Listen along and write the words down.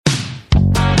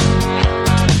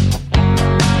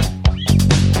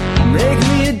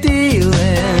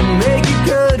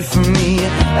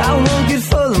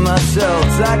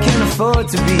afford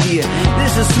to be.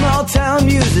 This is small town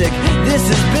music, this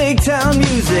is big town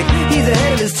music. He's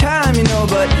ahead of his time, you know,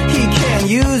 but he can't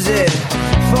use it.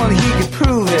 If only he could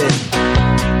prove it.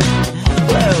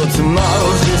 Well,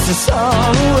 tomorrow's just a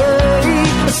song away,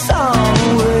 a song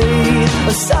away,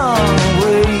 a song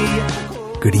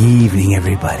away. Good evening,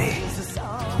 everybody.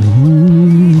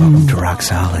 Welcome to Rock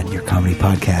Solid, your comedy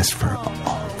podcast for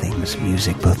all things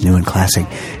music, both new and classic.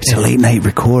 It's a late night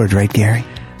record, right, Gary?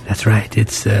 That's right.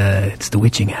 It's the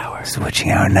witching hour. It's the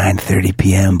witching hour, 9:30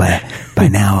 p.m. By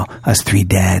now, us three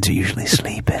dads are usually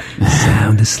sleeping.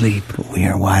 Sound asleep. We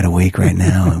are wide awake right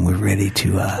now, and we're ready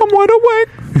to I'm wide awake.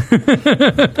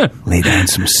 lay down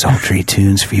some sultry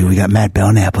tunes for you. We got Matt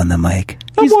Belknap on the mic.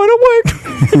 I'm wide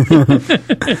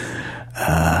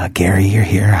awake. Gary, you're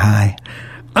here. Hi.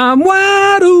 I'm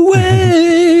wide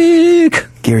awake.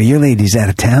 Gary, your lady's out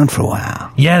of town for a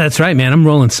while. Yeah, that's right, man. I'm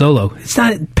rolling solo. It's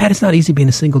not easy being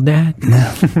a single dad.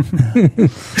 No.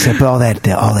 Except all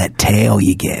that tail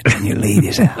you get when your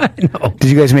lady's out. I know. Did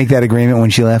you guys make that agreement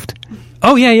when she left?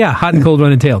 Oh yeah. Hot and cold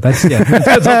running tail. That's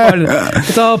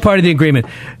it's all part of the agreement.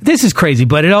 This is crazy,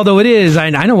 but although it is, I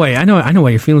know why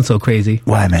you're feeling so crazy.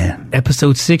 Why, man?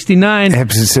 Episode 69.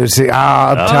 Episode 6.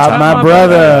 Up top, my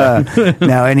brother.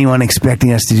 Now, anyone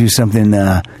expecting us to do something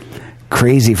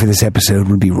crazy for this episode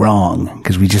would be wrong,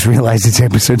 because we just realized it's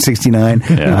episode 69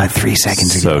 about 3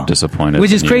 seconds ago. So disappointed.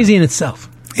 Which is crazy in itself.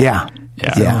 Yeah.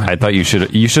 I thought you should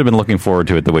have been looking forward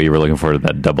to it the way you were looking forward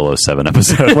to that 007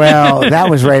 episode. Well, that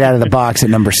was right out of the box at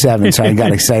number 7, so I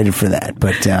got excited for that.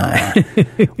 But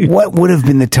what would have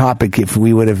been the topic if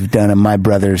we would have done a My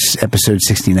Brother's episode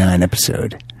 69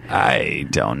 episode? I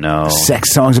don't know.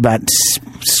 Sex songs about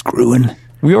screwing.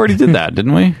 We already did that,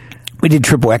 didn't we? We did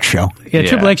Triple X Show. Yeah,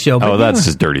 Triple X Show. Oh, that's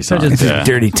just dirty songs. It's just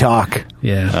dirty talk.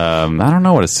 Yeah. I don't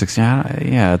know what a 69.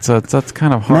 Yeah, that's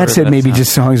kind of hard. Matt said maybe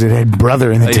just songs that had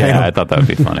brother in the title. Yeah, I thought that would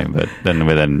be funny, but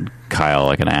then Kyle,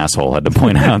 like an asshole, had to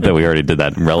point out that we already did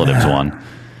that relatives one.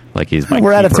 Like he's my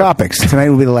We're keeper. out of topics. Tonight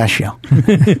will be the last show.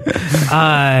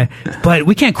 But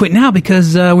we can't quit now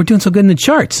because we're doing so good in the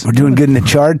charts. We're doing good in the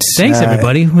charts. Thanks,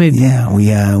 everybody. We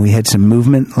had some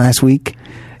movement last week.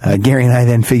 Gary and I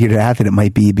then figured out that it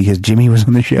might be because Jimmy was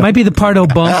on the show. Might be the Pardo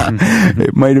bump.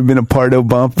 It might have been a Pardo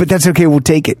bump, but that's okay. We'll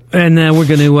take it. And we're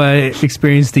going to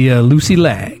experience the Lucy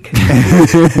lag.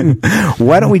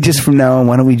 Why don't we just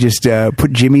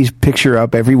put Jimmy's picture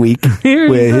up every week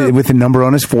with a number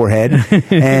on his forehead,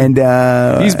 and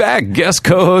he's back. Guest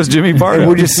co-host Jimmy Pardo.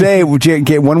 We'll just say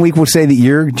 1 week we'll say that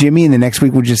you're Jimmy, and the next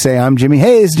week we'll just say I'm Jimmy.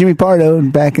 Hey, it's Jimmy Pardo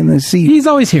back in the seat. He's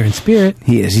always here in spirit.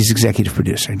 He is. He's executive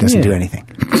producer. He doesn't do anything.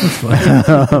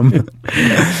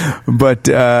 But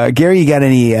Gary, you got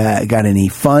any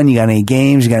fun? You got any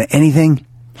games? You got anything?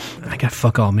 I got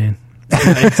fuck all, man.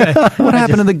 What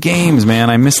happened to the games, man?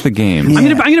 I missed the games. Yeah.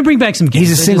 I'm gonna bring back some games.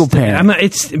 He's a single parent.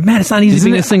 It's not easy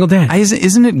being a single dad.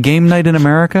 Isn't it game night in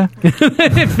America?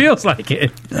 It feels like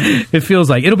it. It feels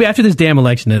like it'll be after this damn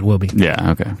election. It will be.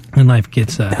 Yeah. Okay. When life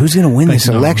gets. Who's gonna win this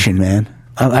election, man?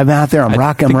 I'm out there. I'm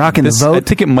rocking the vote. I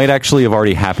think it might actually have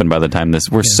already happened by the time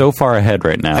we're so far ahead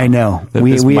right now. I know.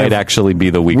 This might actually be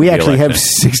the week. We of the actually election. have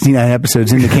 69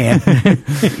 episodes in the can.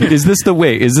 Is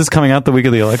this coming out the week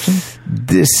of the election?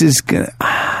 This is gonna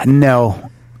no.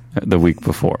 The week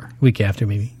before. Week after,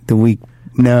 maybe. The week.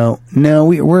 No.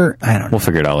 We're. I don't know. We'll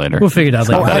figure it out later. We'll figure it out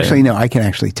later. Oh, actually, no. I can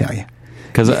actually tell you.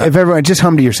 Because if everyone just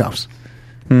hum to yourselves.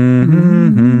 I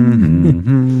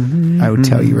would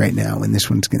tell you right now when this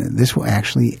will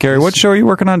actually. Gary, what show are you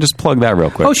working on? Just plug that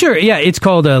real quick. Oh, sure. Yeah, it's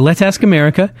called Let's Ask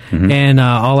America, and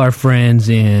all our friends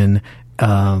in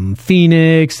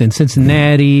Phoenix and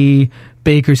Cincinnati,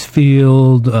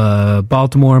 Bakersfield,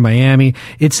 Baltimore, Miami.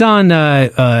 It's on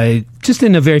just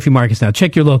in a very few markets now.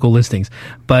 Check your local listings.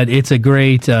 But it's a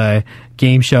great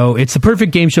game show. It's the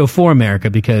perfect game show for America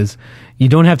because you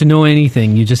don't have to know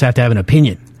anything. You just have to have an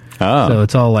opinion. Oh, so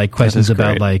it's all like questions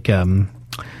about like,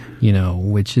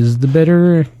 which is the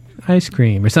better ice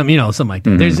cream or something, something like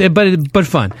that. There's but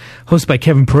fun. Hosted by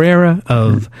Kevin Pereira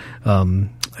of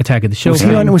Attack of the Show. Was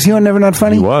he on Never Not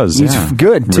Funny? He was. He's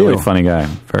good too. Really funny guy.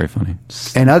 Very funny.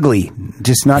 And ugly,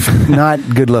 just not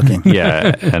good looking.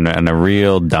 Yeah, and a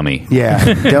real dummy.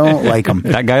 Yeah, don't like him.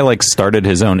 That guy started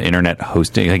his own internet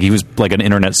hosting. Like he was like an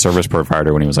internet service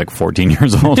provider when he was like 14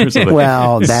 years old or something.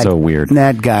 Well, that's so weird.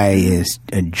 That guy is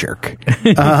a jerk.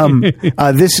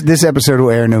 This episode will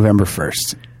air November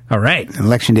 1st. All right.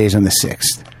 Election day is on the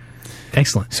 6th.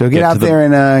 Excellent. So get out there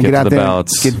and get out there.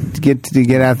 Ballots.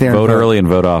 Get out there. Vote and early and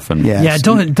vote often. Yeah.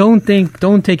 Don't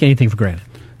take anything for granted.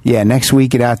 Yeah, next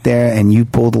week get out there and you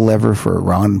pull the lever for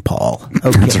Ron Paul.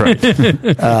 Okay. That's right.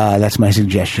 That's my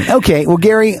suggestion. Okay, well,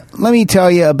 Gary, let me tell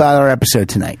you about our episode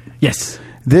tonight. Yes.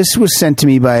 This was sent to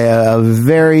me by a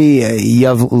very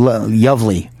lovely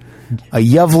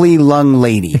young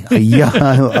lady,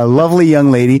 a lovely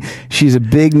young lady. She's a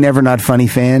big Never Not Funny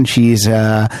fan. She's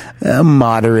a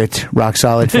moderate Rock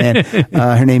Solid fan.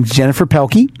 Her name's Jennifer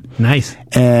Pelkey. Nice.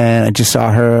 And I just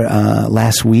saw her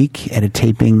last week at a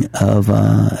taping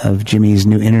of Jimmy's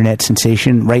new internet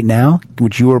sensation Right Now,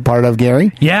 which you were a part of,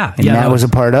 Gary. Yeah. And Matt was a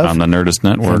part of. On the Nerdist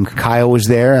Network. And Kyle was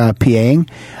there PAing.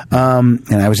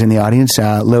 And I was in the audience,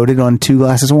 loaded on 2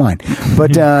 glasses of wine.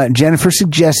 But Jennifer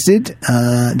suggested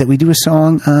that we do a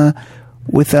song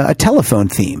with a telephone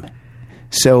theme.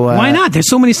 So why not? There's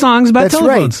so many songs about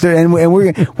telephones. Right. And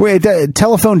we're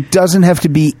telephone doesn't have to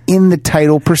be in the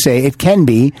title per se. It can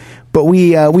be, but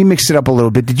we mixed it up a little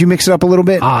bit. Did you mix it up a little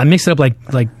bit? I mixed it up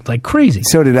like crazy.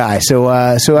 So did I. So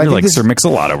I think like Sir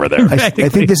Mix-a-Lot over there. I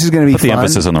think this is going to be Put the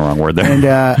emphasis on the wrong word there. And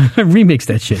remix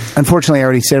that shit. Unfortunately, I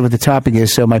already said what the topic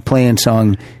is, so my play-in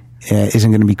song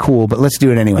isn't going to be cool. But let's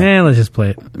do it anyway. Let's just play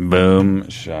it. Boom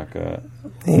shaka.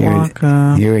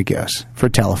 Here it goes for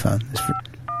telephone.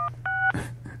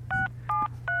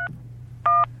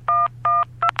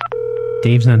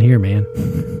 Dave's not here, man.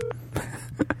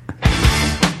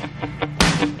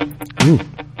 Ooh.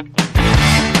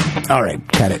 All right,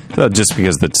 cut it. So just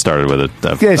because it started with it.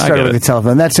 It started with the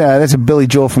telephone. That's a Billy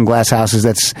Joel from Glass Houses.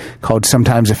 That's called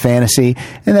Sometimes a Fantasy,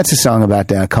 and that's a song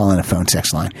about calling a phone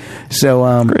sex line.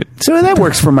 So, so that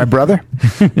works for my brother.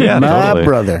 Yeah, my totally.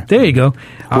 brother. There you go.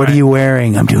 What are you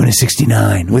wearing? I'm doing a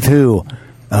 69. With who?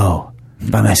 Oh,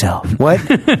 by myself. What?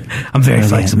 I'm very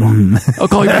flexible. I'll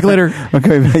call you back later.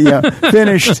 Okay, yeah,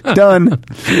 finished, done.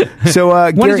 So,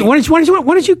 Why Gary,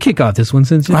 did you kick off this one?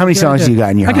 Since how many songs do you got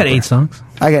in your I got hopper? 8 songs.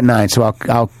 I got 9, so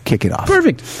I'll kick it off.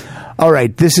 Perfect. All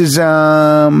right, this is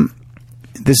from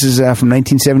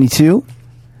 1972.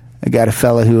 I got a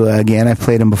fella who, again, I've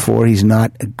played him before. He's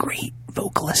not a great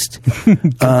vocalist,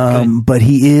 but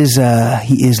he is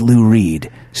Lou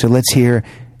Reed. So let's hear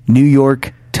New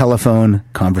York Telephone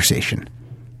Conversation.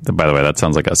 By the way, that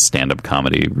sounds like a stand-up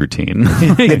comedy routine.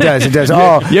 It does.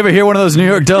 Oh, You ever hear one of those New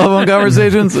York telephone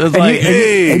conversations? It's like,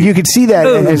 hey. and you could see that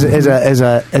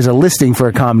as a listing for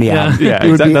a comedy album. Yeah,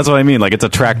 It would that's what I mean. Like, it's a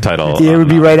track title. It would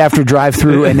be right after Drive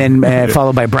Through, and then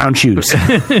followed by Brown Shoes.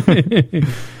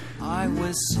 I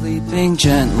was sleeping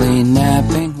gently,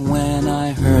 napping when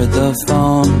I heard the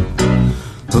phone.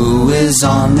 Who is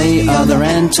on the other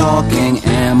end talking?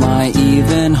 Am I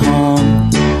even home?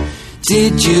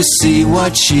 Did you see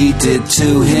what she did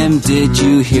to him? Did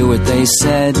you hear what they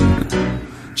said?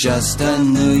 Just a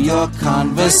New York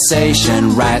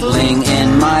conversation rattling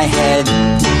in my head.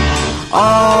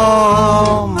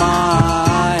 Oh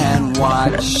my, and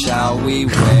what shall we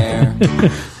wear?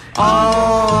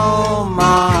 Oh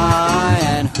my,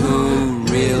 and who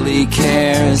really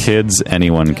cares? Kids,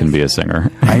 anyone can be a singer.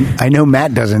 I know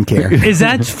Matt doesn't care. Is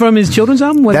that from his children's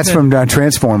album? What's That's that? from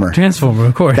Transformer. Transformer,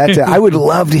 of course. I would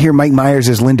love to hear Mike Myers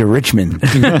as Linda Richmond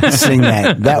sing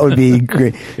that. That would be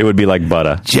great. It would be like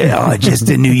Butter. Just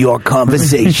a New York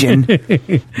conversation.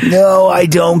 No, I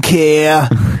don't care.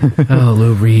 Oh,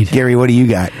 Lou Reed. Gary, what do you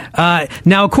got?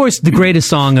 Now, of course, the greatest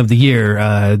song of the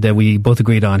year that we both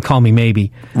agreed on, "Call Me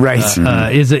Maybe," Right.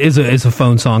 is a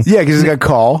phone song. Yeah, because it's got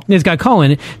Call. It's got call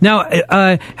in it. Now,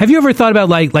 have you ever thought about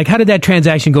like how did that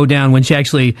transaction go down when she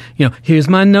actually, here's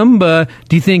my number?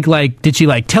 Do you think did she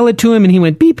tell it to him and he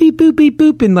went beep beep boop beep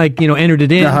boop and entered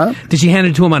it in? Uh-huh. Did she hand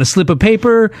it to him on a slip of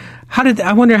paper?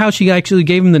 I wonder how she actually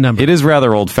gave him the number? It is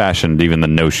rather old-fashioned, even the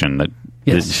notion that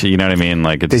Yes. you know what I mean?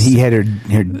 Like it's, That he had her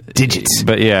digits.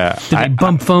 But yeah, Did they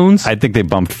bump phones? I think they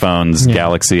bumped phones,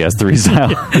 Galaxy S3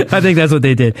 style. I think that's what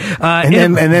they did.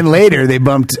 And then later they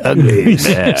bumped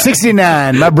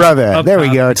 69, my brother. There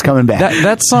we go. It's coming back.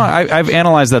 That song, I've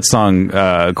analyzed that song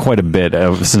quite a bit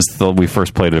since we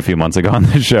first played it a few months ago on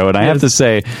the show, and I have to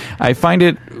say, I find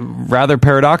it rather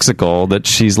paradoxical that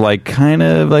she's kind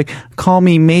of call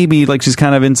me maybe, she's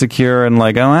kind of insecure and oh,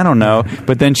 I don't know,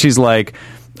 but then she's like,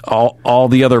 all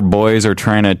the other boys are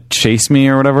trying to chase me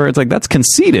or whatever. It's that's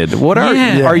conceited. What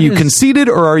are you conceited,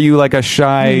 or are you a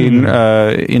shy,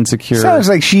 insecure? Sounds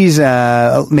like she's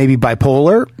maybe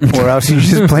bipolar, or else she's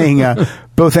just playing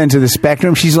both ends of the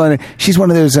spectrum. She's one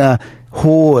of those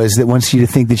whores that wants you to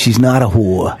think that she's not a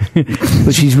whore,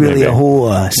 but she's really a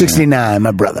whore. 69,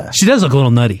 my brother. She does look a little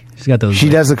nutty. She's got those. She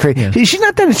does look crazy. Yeah. She's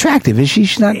not that attractive, is she?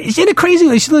 She's not. She's in a crazy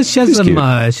way. She has them.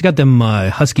 cute. She got them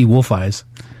husky wolf eyes.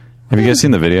 Have you guys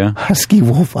seen the video? Husky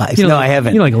wolf eyes. You know, No, I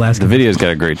haven't. You know, like Alaska. The video's got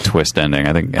a great twist ending.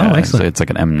 I think excellent. it's like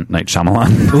an M. Night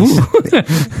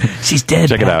Shyamalan. She's dead.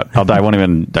 Check it out. I won't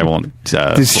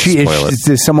Does spoil it.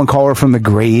 does someone call her from the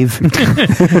grave?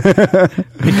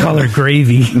 They call her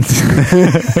Gravy.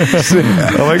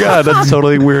 Oh my god, that's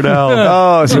totally Weird Al.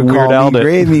 Oh, so Weird call Al me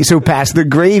gravy. So pass the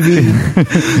gravy.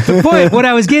 The point, what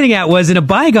I was getting at was in a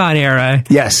bygone era,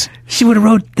 Yes. she would have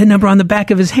wrote the number on the back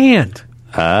of his hand.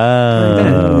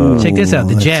 Oh. Check this out.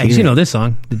 The let's Jags. hear You it. know this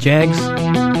song. The Jags.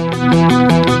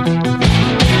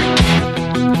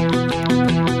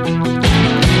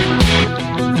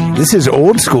 This is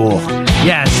old school.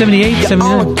 Yeah, 78, You're 79.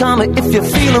 on a comer if you're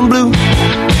feeling blue.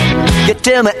 You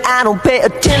tell me I don't pay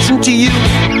attention to you.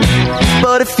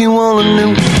 But if you only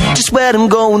knew just what I'm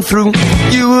going through,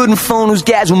 you wouldn't phone those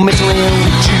guys who mess around with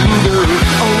you, girl.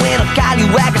 Oh, when I call you,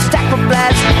 I can stack my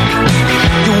blast.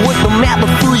 You work the map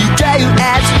before you try your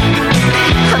ads.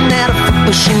 I'm not a foot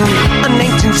machine, a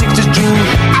 1960s dream.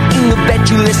 I can bet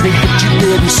you listening, but you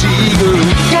didn't see, girl.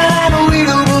 You're not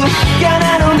unreadable, you're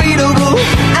not unbeatable.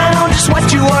 I know just what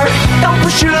you are, don't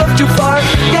push your love too far.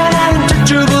 You're not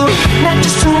untouchable, not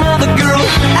just another girl.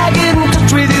 I get in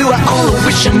touch with you, I only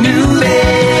wish I knew that.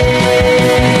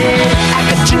 I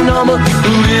got your number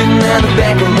written on the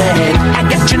back of my head. I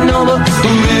got your number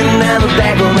written on the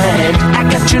back of my head. I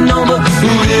got your number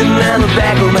written on the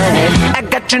back of my head. I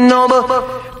got your number.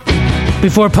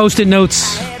 Before Post-it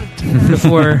notes.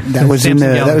 Before That was in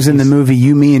the movie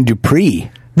You, Me, and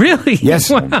Dupree. Really? Yes.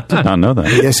 Wow. Did not know that.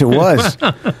 Yes, it was.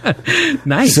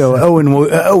 Nice. So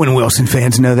Owen Wilson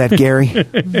fans know that, Gary.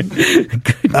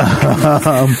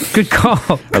 Good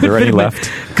call. Are there any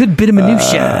left? Good bit of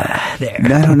minutia there.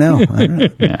 I don't know.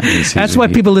 Yeah, That's why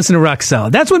people listen to Rock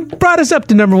Solid. That's what brought us up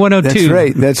to number 102. That's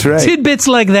right. That's right. Tidbits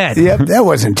like that. Yep, that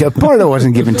wasn't Pardo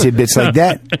wasn't giving tidbits like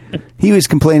that. He was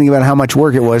complaining about how much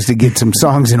work it was to get some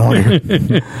songs in order.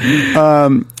 Hey,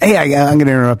 I'm going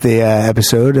to interrupt the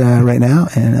episode right now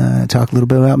and talk a little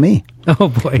bit about me. Oh,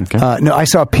 boy. No, I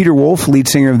saw Peter Wolf, lead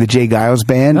singer of the Jay Giles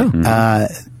Band,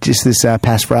 just this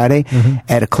past Friday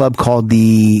at a club called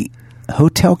the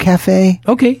Hotel Cafe.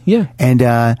 Okay, yeah.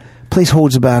 And place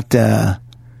holds about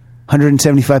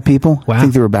 175 people. Wow. I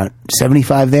think there were about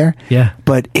 75 there. Yeah.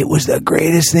 But it was the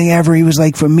greatest thing ever. He was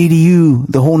like from me to you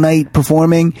the whole night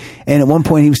performing. And at one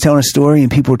point he was telling a story and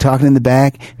people were talking in the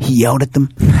back. He yelled at them.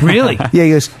 Really? Yeah, he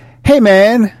goes, "Hey,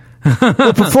 man,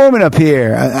 we're performing up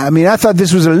here. I mean, I thought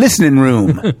this was a listening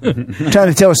room. Trying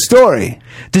to tell a story."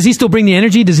 Does he still bring the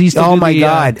energy? Does he still Oh, do my the,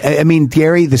 God. I mean,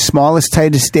 Gary, the smallest,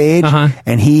 tightest stage,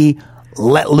 and he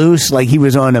let loose like he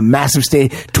was on a massive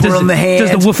stage, twirling the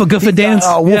hands. Does the Woofa Goofa dance?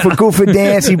 Oh, Woofa Goofa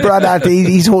dance. He brought out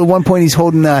at one point he's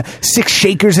holding 6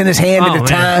 shakers in his hand at a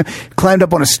time, climbed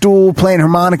up on a stool, playing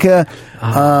harmonica.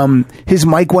 His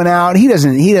mic went out. He goes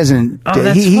and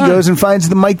finds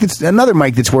the mic another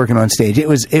mic that's working on stage. It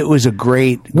was a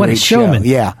great a showman. show.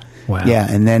 Yeah. Wow. Yeah.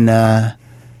 And then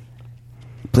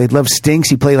played Love Stinks.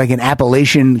 He played like an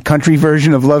Appalachian country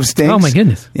version of Love Stinks. Oh, my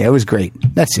goodness. Yeah, it was great.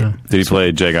 That's it. Did he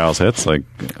play Jay Giles hits? Like,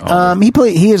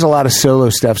 He has a lot of solo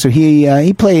stuff. So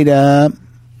he played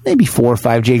maybe 4 or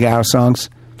 5 Jay Giles songs.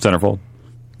 Centerfold?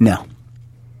 No.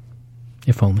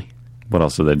 If only. What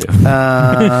else did they do?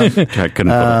 I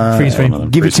couldn't put Freeze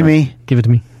frame. Give It to Me. Give it to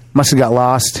me. Must Have Got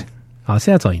Lost. Oh,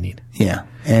 see, that's all you need. Yeah.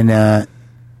 And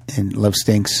Love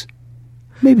Stinks.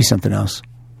 Maybe something else.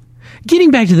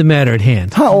 Getting back to the matter at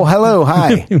hand. Oh, hello.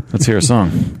 Hi. Let's hear a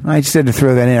song. I just had to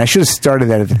throw that in. I should have started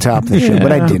that at the top of the show,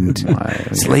 but I didn't.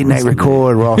 It's late night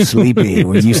record. We're all sleepy.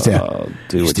 We're used to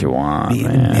Do what you want, being,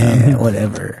 man.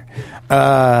 whatever.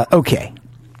 Okay.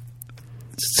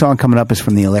 Song coming up is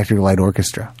from the Electric Light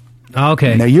Orchestra.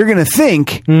 Okay. Now you're going to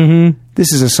think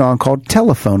this is a song called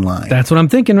Telephone Line. That's what I'm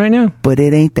thinking right now. But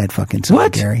it ain't that fucking song,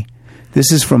 What? Gary.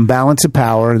 This is from Balance of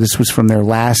Power. This was from their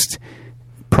last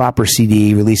proper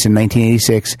CD released in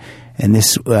 1986. And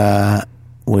this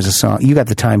was a song. You got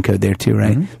the time code there too,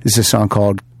 right? This is a song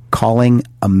called Calling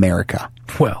America.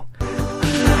 Well. Talk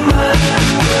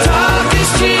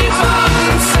is cheap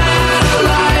on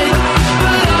satellite,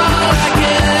 but all I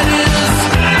get is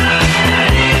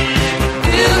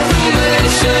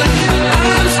information.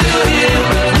 I'm still here.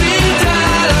 We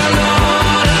died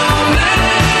alone on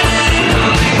Maine.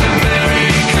 Calling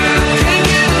America. Can't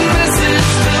get a message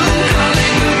through.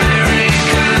 Calling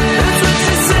America. That's what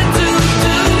she said to do.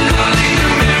 Calling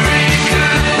America.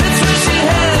 That's where she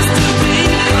has to be.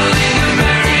 Calling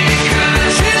America.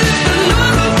 She left the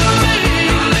number for me.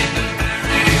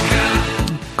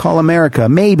 Call America,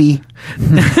 maybe.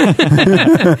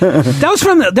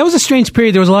 that was a strange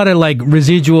period. There was a lot of like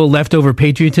residual leftover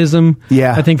patriotism.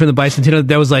 Yeah. I think from the Bicentennial.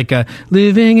 That was like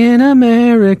Living in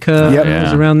America. Yep. It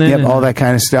was around then. Yep, all that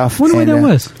kind of stuff. I wonder why that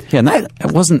was. Yeah, and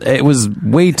it was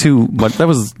way too, but that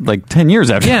was like 10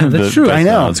 years after. Yeah, that's true. I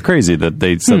know. It's crazy that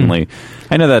they suddenly,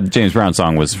 I know that James Brown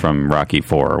song was from Rocky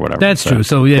IV or whatever. That's true.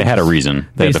 So, yeah. They had a reason.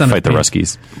 They had Based to on fight the a-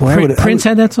 Ruskies. Well, Prince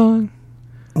had that song?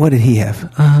 What did he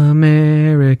have?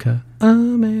 America,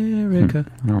 America.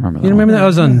 I don't remember that. You remember that? I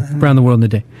was on Around the World in a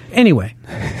Day. Anyway,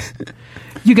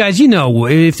 you guys, you know,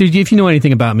 if you know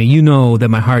anything about me, you know that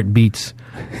my heart beats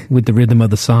with the rhythm of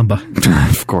the samba.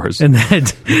 Of course. And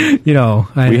that, you know.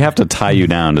 We have to tie you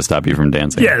down to stop you from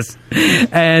dancing. Yes.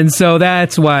 And so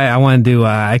that's why I wanted to,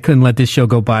 I couldn't let this show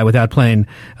go by without playing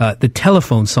the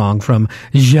telephone song from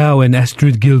João and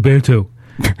Astrid Gilberto.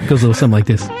 It goes a little something like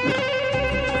this.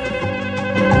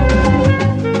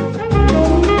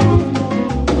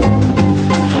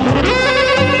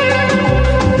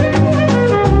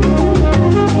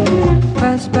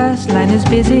 Bus, line is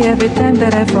busy every time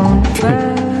that I phone.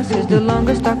 Bus is the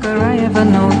longest talker I ever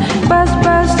known. Bus,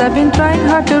 I've been trying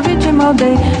hard to reach him all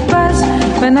day. Bus,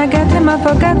 when I get him, I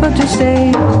forget what to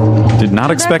say. Did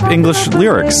not expect English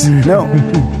lyrics. No.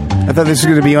 I thought this was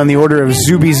going to be on the order of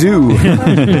Zooby Zoo.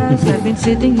 Bus, I've been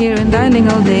sitting here and dining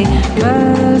all day.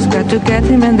 Bus, got to get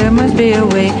him and there must be a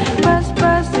way. Bus,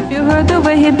 if you heard the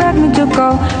way he begged me to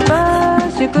call.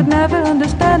 Bus, you could never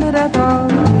understand it at all.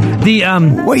 The,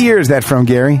 What year is that from,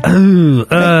 Gary?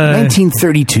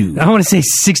 1932. I want to say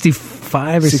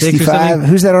 65 or 6 or 65. something.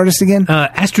 Who's that artist again?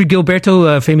 Astrid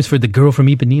Gilberto, famous for The Girl from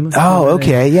Ipanema. Oh,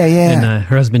 okay. Yeah. And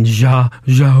her husband, João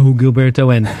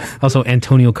Gilberto, and also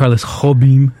Antonio Carlos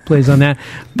Jobim plays on that.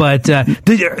 But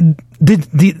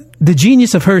the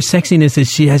genius of her sexiness is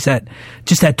she has that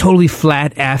totally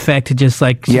flat affect, just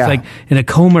like she's like in a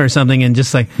coma or something, and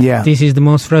just like, this is the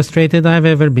most frustrated I've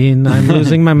ever been. I'm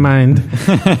losing my mind.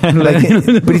 But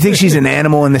do you think she's an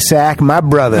animal in the sack? My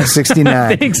brother, 69.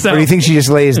 I think so. Or do you think she just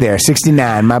lays there,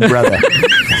 69, my brother?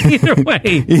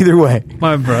 Either way.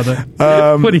 My brother.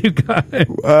 What do you got?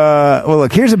 Well,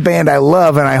 look, here's a band I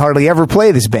love, and I hardly ever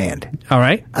play this band. All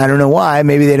right. I don't know why.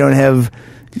 Maybe they don't have,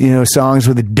 songs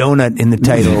with a donut in the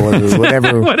title or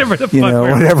whatever. Whatever the fuck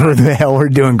whatever the hell we're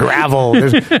doing. Gravel.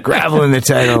 There's gravel in the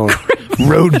title.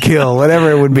 Roadkill.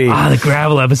 Whatever it would be. The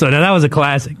Gravel episode. Now, that was a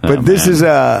classic. But this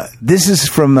is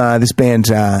from this band's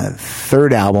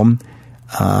third album.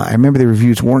 I remember the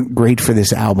reviews weren't great for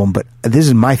this album, but this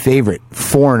is my favorite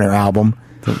Foreigner album.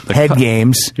 Head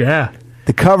Games. Yeah.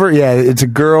 The cover, it's a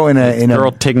girl in a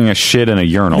girl taking a shit in a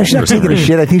urinal. No, she's not taking a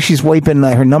shit. I think she's wiping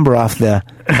her number off the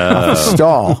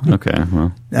stall. Okay,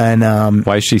 well, and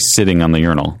why is she sitting on the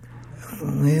urinal?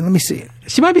 Let me see.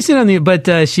 She might be sitting on the, but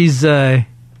she's. Well,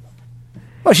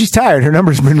 she's tired. Her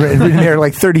number's been written there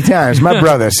like 30 times. My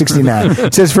brother, 69.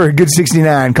 It says for a good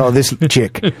 69, call this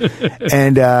chick.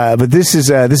 And but this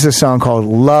is a song called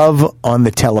 "Love on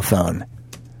the Telephone."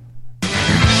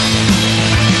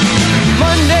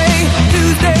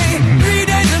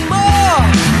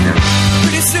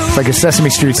 It's like a Sesame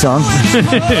Street song. Friday,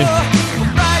 6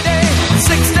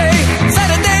 day,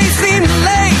 Saturday seems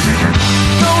late.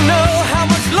 Don't know how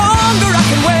much longer I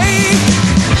can wait.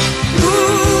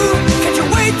 Ooh, can't you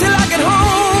wait till I get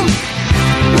home?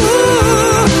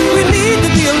 Ooh, we need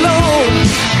to be alone.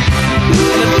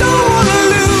 And I don't want to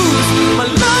lose my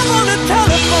love on the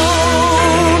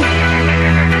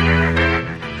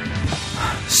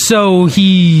telephone. So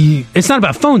it's not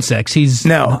about phone sex.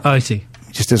 No. Oh, I see.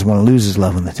 He just doesn't want to lose his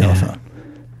love on the telephone.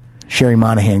 Sherry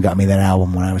Monahan got me that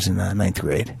album when I was in ninth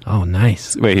grade. Oh,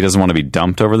 nice. Wait, he doesn't want to be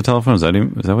dumped over the telephone? Is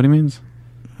that what he means?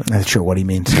 I'm not sure what he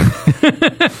means.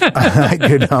 I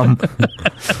could,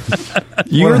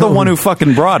 You're the one who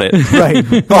fucking brought it. Right.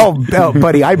 Oh,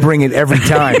 buddy, I bring it every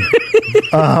time.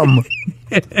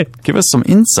 Give us some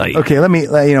insight. Okay, let me.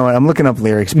 You know what? I'm looking up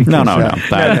lyrics. Because, No.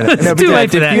 It's too late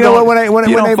for that. You know what? When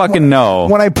I fucking know.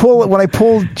 When I pull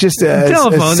just a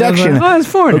Telephone, section. oh, it's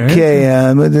Foreigner. Okay.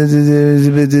 This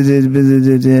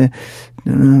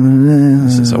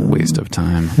is a waste of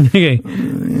time. Okay.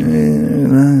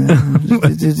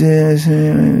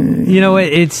 You know what?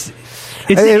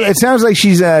 It sounds like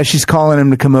she's calling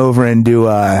him to come over and do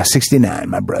 69,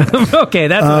 my brother. Okay,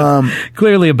 that's what it's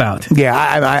clearly about.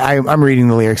 Yeah, I'm reading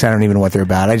the lyrics. I don't even know what they're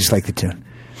about. I just like the tune.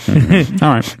 Mm-hmm.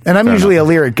 All right. And I'm usually a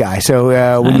lyric guy, so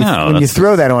when you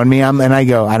throw that on me, I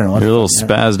go, I don't know. You're a little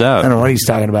spazzed out. I don't know what he's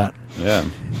talking about. Yeah.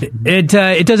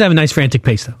 It does have a nice frantic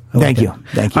pace, though. Thank you.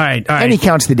 All right. And he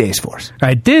counts the days for us. All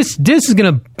right, this is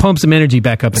going to pump some energy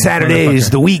back up. Saturday is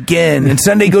the weekend, and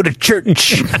Sunday go to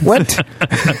church. What?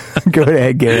 Go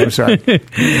ahead, Gary. I'm sorry.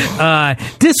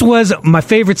 This was my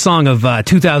favorite song of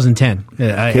 2010.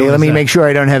 Okay, let me make sure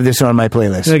I don't have this on my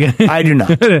playlist. Okay. I do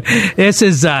not. This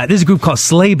is a group called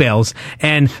Sleigh Bells,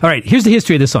 and all right, here's the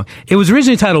history of this song. It was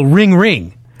originally titled "Ring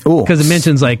Ring." Because it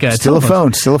mentions like still a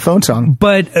phone song.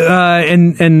 But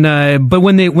but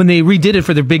when they redid it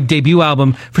for their big debut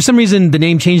album, for some reason the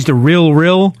name changed to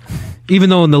Rill, even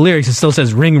though in the lyrics it still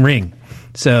says Ring Ring.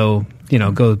 So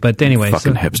go. But anyway,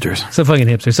 fucking hipsters. So fucking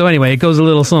hipsters. So anyway, it goes a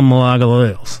little something along the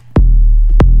lines.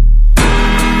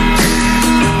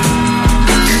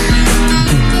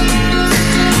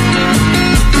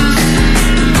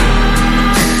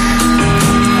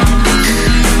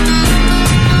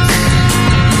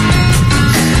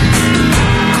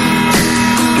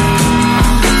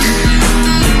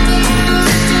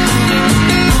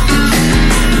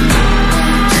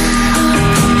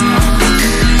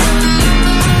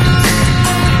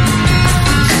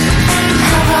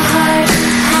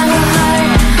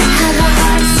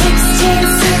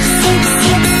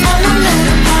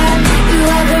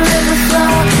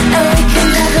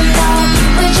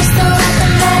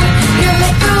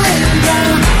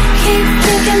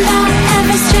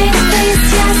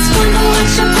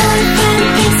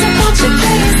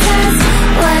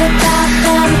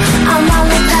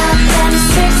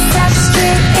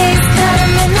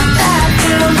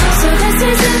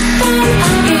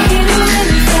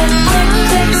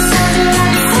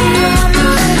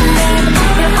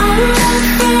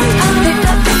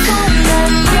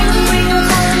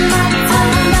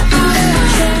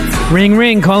 Ring,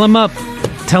 ring, call him up.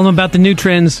 Tell him about the new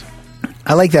trends.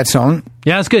 I like that song.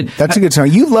 Yeah, it's good. That's a good song.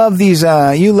 You love these.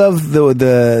 You love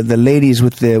the ladies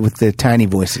with the tiny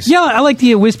voices. Yeah, I like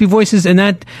the wispy voices, and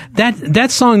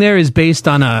that song there is based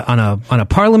on a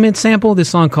Parliament sample. This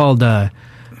song called the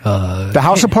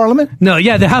House of Parliament. No,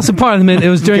 yeah, the House of Parliament. It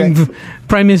was during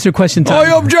Prime Minister question time.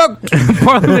 I object.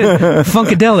 Parliament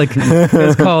Funkadelic.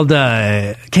 It's called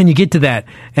 "Can You Get to That?"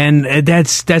 And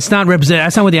that's not representative.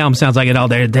 That's not what the album sounds like at all.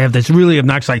 They have this really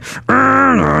obnoxious like,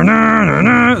 and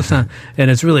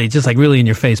it's really just like really in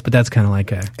your face. But that's kind of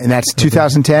like and that's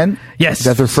 2010. Yes, is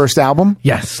that their first album?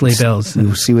 Yes, Sleigh Bells.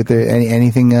 We'll see what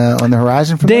anything on the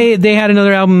horizon from them? They had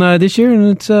another album this year,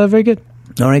 and it's very good.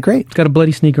 All right, great. It's got a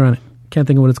bloody sneaker on it. Can't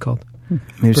think of what it's called.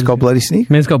 Maybe it's called Bloody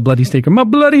Sneaker? Maybe it's called Bloody Sneaker. My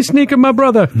bloody sneaker, my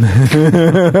brother.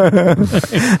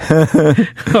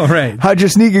 All right. How'd your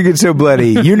sneaker get so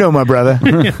bloody? You know my brother.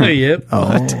 Yep.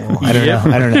 Oh, I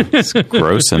don't know. It's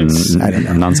gross and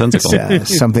nonsensical.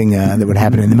 It's, something that would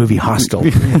happen in the movie Hostel,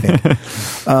 I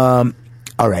think. All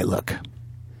right, look.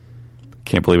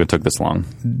 Can't believe it took this long.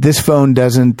 This phone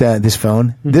doesn't, this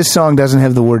song doesn't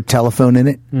have the word telephone in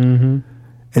it. Mm-hmm.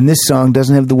 And this song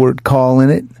doesn't have the word call in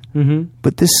it. Mm-hmm.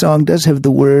 But this song does have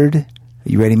the word. Are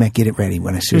you ready, Matt? Get it ready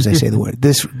as soon as I say the word.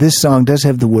 This song does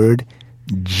have the word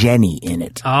Jenny in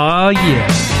it. Oh, yeah.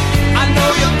 I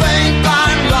know you think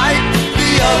I'm like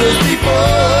the others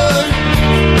before,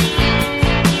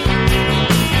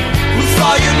 who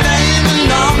saw your name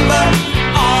and number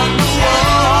on the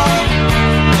wall.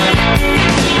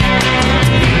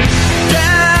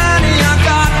 Jenny, I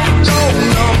got your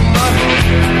number.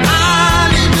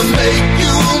 I need to make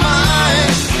you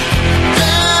mine.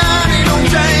 Jenny, don't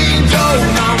change your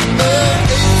number.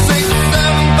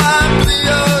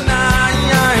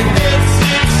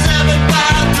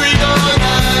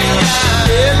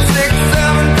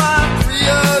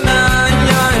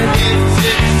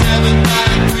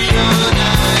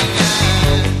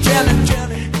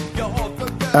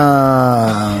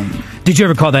 867-5309. Did you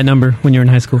ever call that number when you were in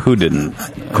high school? Who didn't?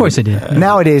 Of course I did.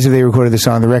 Nowadays, if they recorded the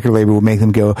song, the record label would make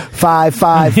them go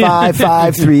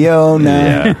 5555309.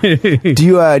 Yeah. Do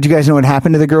you guys know what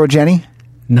happened to the girl Jenny?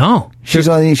 No. She's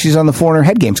on the Foreigner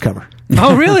Head Games cover.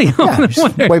 Oh, really? Yeah,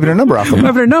 just wiping her number off the wall.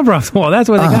 Wiping her number off the wall. That's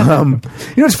where they got it.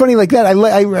 It's funny like that. I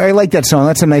like that song.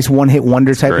 That's a nice one-hit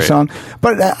wonder type of song.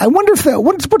 But I wonder if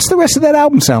what's the rest of that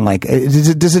album sound like?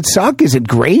 Does it suck? Is it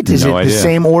great? Is it the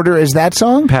same order as that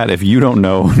song? Pat, if you don't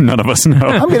know, none of us know.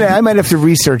 I might have to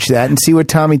research that and see what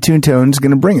Tommy Toontone's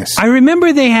going to bring us. I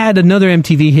remember they had another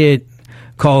MTV hit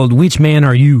called "Which Man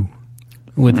Are You?"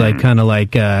 with like kind of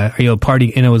like are you a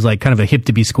party? And it was like kind of a hip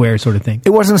to be square sort of thing.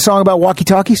 It wasn't a song about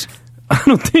walkie-talkies? I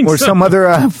don't think or so. some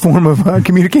other form of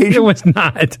communication. It was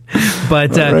not,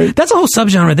 but that's a whole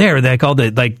subgenre there. That called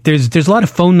it like there's a lot of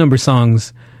phone number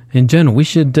songs in general. We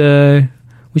should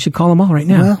call them all right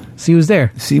now. Well, see who's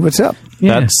there. See what's up.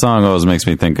 Yeah. That song always makes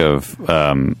me think of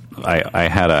I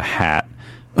had a hat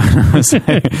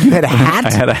You had a hat?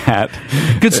 I had a hat.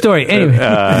 Good story. Anyway.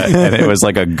 And it was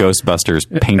like a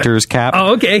Ghostbusters painter's cap.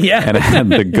 Oh, okay, yeah. And it had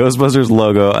the Ghostbusters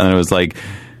logo, and it was like,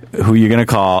 who you gonna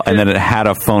call? And then it had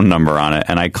a phone number on it,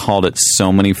 and I called it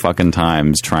so many fucking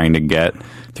times trying to get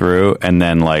through, and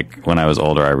then like when I was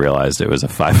older, I realized it was a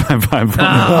 555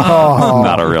 phone number.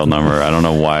 Not a real number. I don't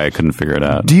know why I couldn't figure it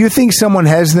out. Do you think someone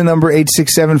has the number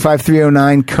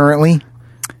 867-5309 currently?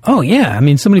 Oh, yeah. I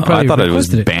mean, somebody probably I thought it was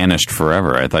requested banished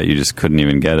forever. I thought you just couldn't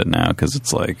even get it now because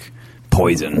it's like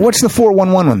poison. What's the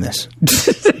 411 on this?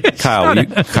 Kyle,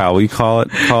 will you call it?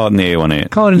 Call it in the 818.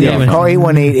 Call it in the Yeah, call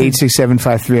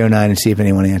 818-867-5309 and see if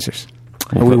anyone answers.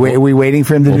 Are we waiting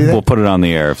for him to do that? We'll put it on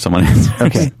the air if someone answers.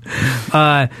 Okay.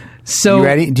 So You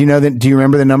ready? Do you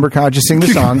remember the number, Kyle? Just sing the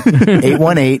song.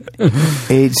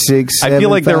 818-867. I feel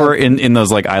like there were in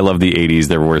those like I love the 80s.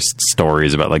 There were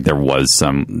stories about like there was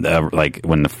some like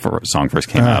when the song first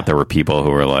came out, there were people who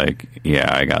were like, "Yeah,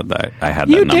 I got that. I had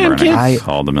that You number, damn and I kid.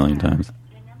 called a million times." The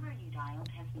number you dialed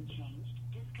has been changed,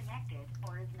 disconnected,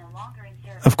 or is no longer in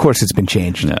service. Of course it's been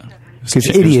changed. Yeah, Because It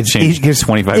was idiots, changed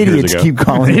 25 years idiots ago. keep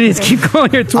calling. Idiots keep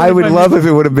calling her. I would love if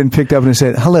it would have been picked up and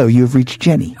said, "Hello, you have reached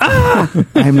Jenny.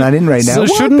 I'm not in right now." So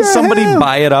What shouldn't the somebody hell?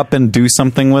 buy it up and do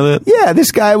something with it? Yeah,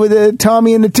 this guy with a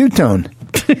Tommy and a two-tone.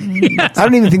 I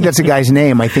don't even think that's a guy's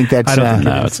name. I think that's... I don't think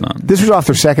No, it's not. This was off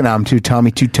their second album, too, Tommy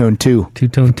Two-Tone 2.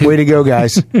 Two-Tone 2. Way to go,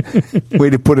 guys. Way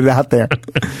to put it out there.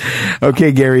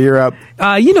 Okay, Gary, you're up.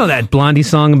 You know that Blondie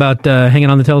song about hanging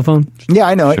on the telephone? Yeah,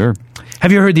 I know it. Sure.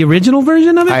 Have you heard the original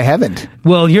version of it? I haven't.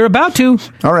 Well, you're about to.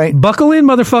 All right. Buckle in,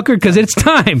 motherfucker, because it's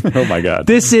time. Oh my God.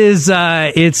 This is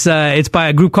it's by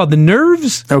a group called the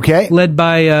Nerves. Okay. Led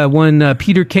by one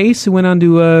Peter Case, who went on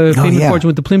to Fame and yeah. Fortune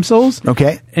with the Plimsolls.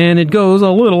 Okay. And it goes a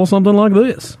little something like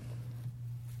this.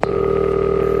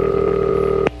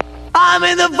 I'm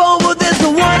in the phone, but there's the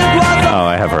one across the Oh,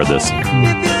 I have heard this. If you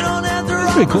don't answer,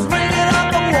 I'll Pretty cool. just ring it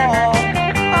on the wall.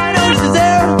 I know she's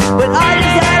there, but I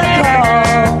just had a call.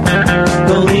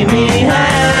 Don't leave me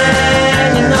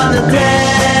hanging on the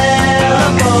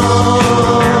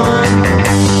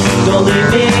telephone. Don't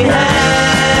leave me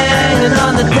hanging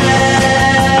on the telephone.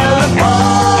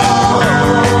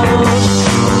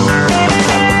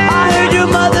 I heard your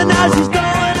mother, now she's going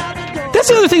out the door. That's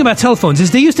the other thing about telephones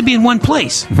is they used to be in one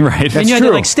place. Right. And you had true.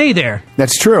 to like stay there.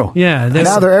 That's true. Yeah, that's-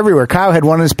 Now they're everywhere. Kyle had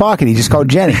one in his pocket. He just called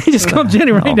Jenny. You just call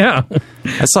Jenny right now.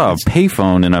 I saw a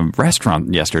payphone in a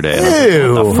restaurant yesterday.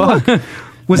 And I was like, what the fuck?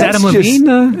 Was That's Adam Levine?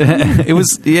 It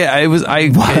was, yeah, it was,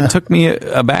 it took me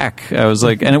aback. I was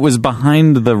like, and it was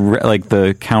behind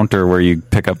the counter where you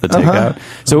pick up the takeout.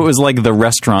 So it was like the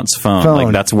restaurant's phone. Phone.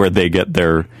 Like that's where they get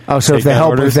their Oh, so if the takeout help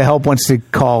orders. wants to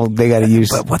call, they got to use.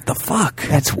 But what the fuck?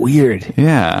 That's weird.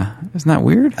 Yeah. Isn't that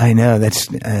weird? I know. That's.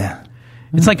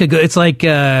 It's like it's like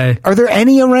Are there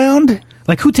any around?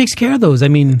 who takes care of those? I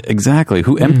mean, Exactly.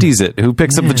 Who empties it? Who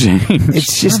picks up the change?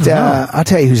 It's just. I'll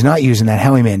tell you who's not using that.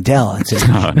 Howie Mandel. It's just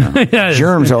yeah,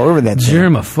 germs all over that thing.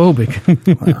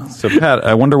 germophobic. So Pat,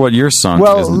 I wonder what your song is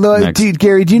Well, next. dude,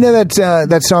 Gary, do you know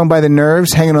that song by the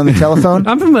Nerves, "Hanging on the Telephone"?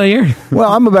 I'm familiar. Well,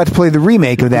 I'm about to play the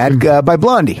remake of that by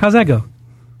Blondie. How's that go?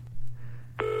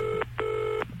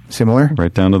 Similar,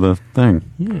 Right down to the thing.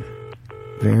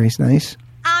 very nice.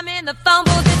 I'm in the phone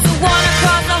booth, it's the one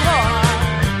across the hall.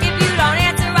 If you don't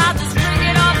answer, I'll just ring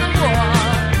it off the wall.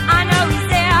 I know he's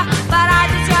there, but I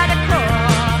just tried to call.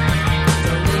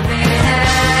 Don't leave me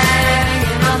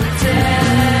hanging on the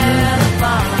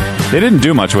telephone. They didn't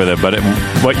do much with it,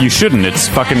 but you shouldn't. It's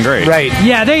fucking great. Right.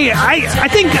 Yeah, I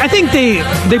think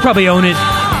they probably own it.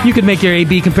 You could make your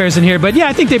A/B comparison here, but yeah,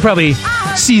 I think they probably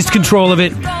seized control of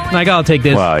it. Like, I'll take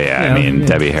this. Well, yeah. I mean,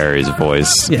 Debbie Harry's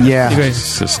voice. Yeah.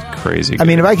 It's just crazy. I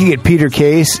mean, if I could get Peter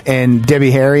Case and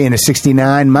Debbie Harry in a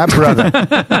 '69, my brother.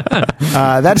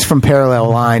 That's from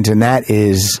Parallel Lines, and that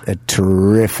is a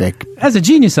terrific As a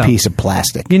genius album, piece of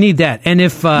plastic. you need that. And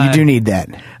if You do need that.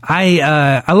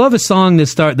 I love a song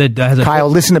that has a Kyle,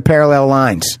 listen to Parallel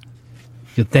Lines.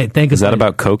 Thank is that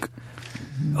about Coke?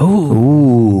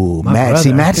 Ooh, Matt. brother.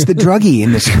 See, Matt's the druggie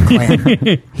in this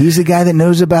clan. He's the guy that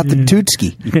knows about the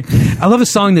Tootski. I love a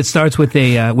song that starts with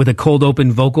a cold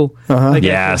open vocal. Like,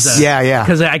 Yes. Yeah.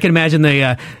 Because I can imagine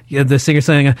the singer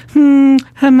saying,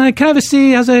 can I have a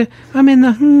C? I'm in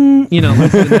the, you know,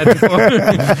 like that before.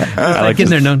 I like in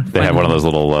there, no. They have one of those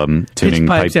little tuning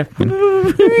pipes, pipe.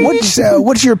 yeah.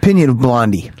 What's your opinion of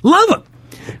Blondie? Love him.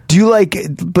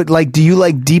 Do you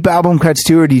like deep album cuts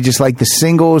too, or do you just like the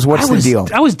singles? What's the deal?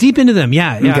 I was deep into them.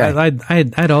 Yeah. Okay. I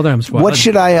had all their albums. What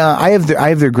should I have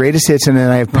their greatest hits, and then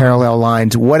I have parallel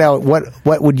lines. What else?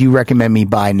 What would you recommend me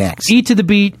buy next? Eat to the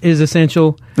Beat is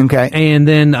essential. Okay. And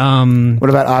then what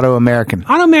about Auto American?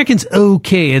 Auto American's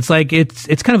okay. It's like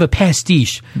it's kind of a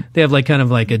pastiche. They have like kind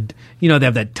of like a they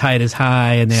have that Tide is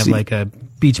High, and they have like a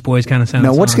Beach Boys kind of sound.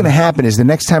 Now, what's going to happen is the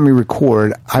next time we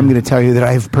record, I'm going to tell you that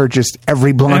I have purchased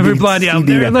every Blondie out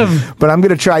CD. there. But I'm going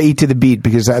to try Eat to the Beat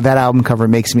because that album cover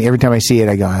makes me, every time I see it,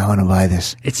 I go, I want to buy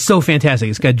this. It's so fantastic.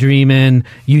 It's got Dreamin',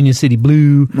 Union City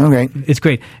Blue. Okay. It's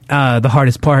great. The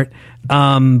Hardest Part.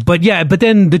 But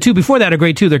then the two before that are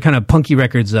great too. They're kind of punky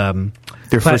records.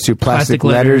 Their first two, Plastic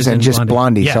Letters and just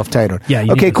Blondie, self-titled. Yeah.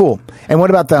 Okay, cool. And what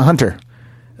about the Hunter?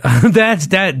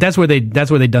 That's where they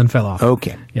done fell off.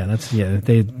 Okay. Yeah,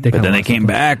 they But then they came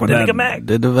back with Then they come back.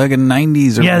 the fucking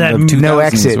 90s or that the 2000s No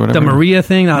Exit. or whatever. The Maria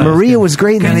thing. Maria was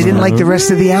great, and then I didn't like the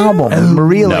rest of the album.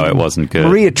 Maria, No, it wasn't good.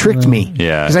 Maria tricked me.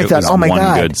 Yeah, because I it thought, was oh my one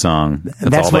god, good song.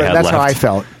 That's all they had left. how I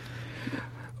felt.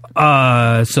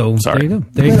 So Sorry.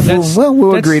 there you go.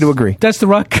 We'll agree to agree. That's the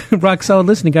rock solid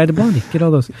listening guide to Blondie. Get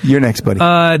all those. You're next, buddy.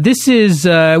 This is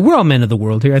we're all men of the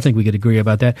world here. I think we could agree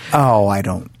about that. Oh, I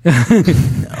don't. No.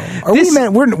 Are we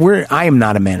men? I am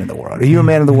not a man of the world. Are you a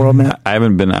man of the world, Matt? I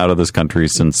haven't been out of this country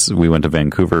since we went to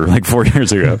Vancouver like 4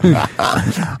 years ago.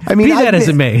 I mean, Be that as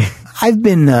it may. I've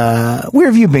been. Where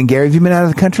have you been, Gary? Have you been out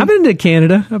of the country? I've been to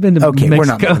Canada. I've been to Okay, Mexico. we're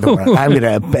not men of the world. I'm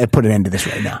going to put an end to this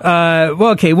right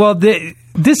now.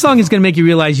 This song is going to make you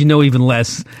realize you know even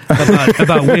less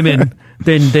about women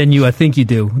than you think you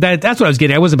do. That's what I was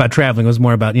getting. I wasn't about traveling. It was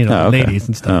more about ladies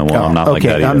and stuff. Well, I'm not like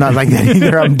that either. I'm not like that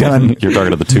either. I'm done. You're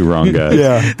talking to the two wrong guys.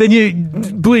 Yeah. Then you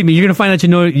believe me, you're going to find out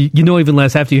you know even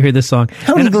less after you hear this song.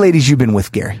 How many ladies you been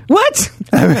with, Gary? What?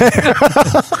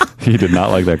 He did not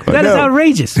like that question. That is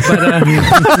outrageous.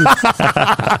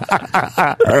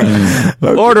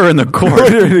 But, Order in the court.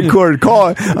 Order in the court.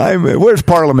 Call. Where's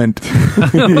Parliament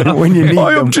when you need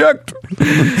I them? object.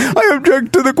 I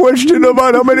object to the question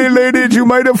about how many ladies you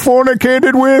might have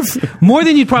fornicated with. more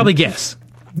than you'd probably guess.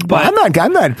 But I'm not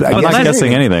I'm not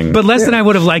guessing anything. But less than I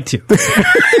would have liked to.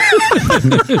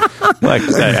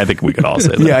 I think we could all say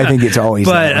that. Yeah, I think it's always.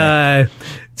 But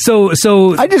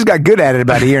so I just got good at it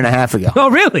about a year and a half ago. oh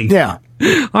really? Yeah,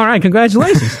 All right,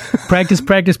 congratulations. Practice.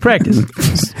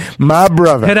 my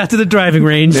brother. Head out to the driving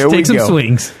range, There we take some go.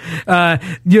 swings.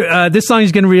 This song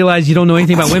is going to realize you don't know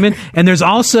anything about women, and there's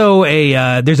also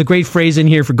there's a great phrase in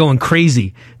here for going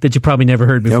crazy that you probably never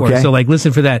heard before. Okay. So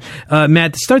listen for that.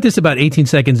 Matt, start this about 18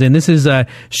 seconds in. This is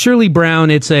Shirley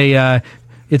Brown. It's a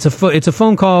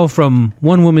phone call from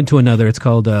one woman to another. It's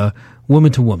called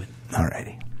Woman to Woman. All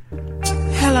righty.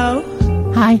 Hello.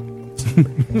 Hi.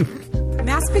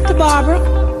 May I speak to Barbara?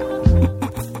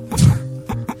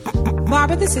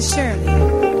 Barbara, this is Shirley.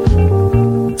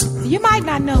 You might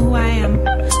not know who I am,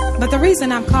 but the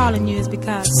reason I'm calling you is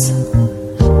because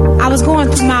I was going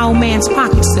through my old man's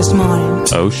pockets this morning,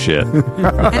 Oh, shit. and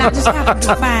I just happened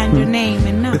to find your name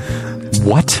and number.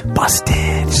 What?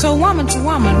 Busted. So, woman to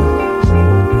woman,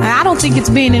 I don't think it's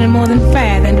being any more than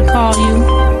fair than to call you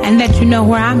and let you know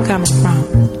where I'm coming from.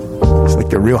 It's like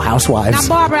the Real Housewives.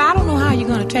 Now, Barbara, I don't know how you're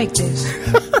going to take this,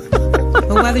 but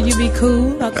whether you be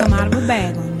cool or come out of a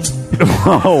bag on me,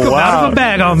 Oh, Out of a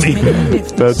bag on me. make no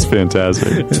difference. That's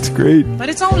fantastic. That's great. But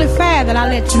it's only fair that I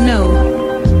let you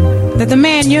know that the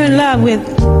man you're in love with,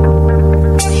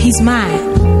 he's mine.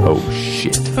 Oh,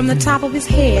 shit. From the top of his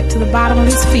head to the bottom of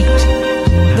his feet,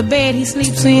 the bed he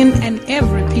sleeps in, and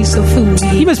every piece of food he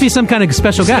He eats. must be some kind of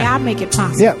special See, guy. I'll make it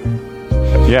possible. Yeah.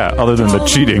 Yeah, other than the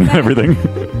cheating and everything.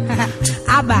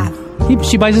 I'll buy them.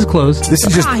 She buys his clothes. This is The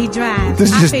just. car he drives, this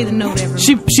is I just- pay the note every month.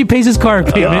 She pays his car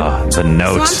payment. The So I'm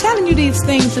notes. telling you these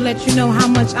things to let you know how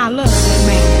much I love that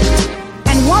man.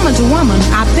 And woman to woman,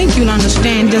 I think you'll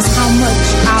understand just how much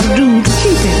I'll do to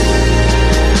keep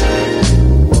him.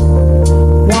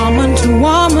 Woman to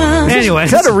woman. Anyway,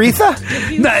 Is that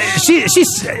Aretha? No,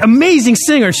 she's an amazing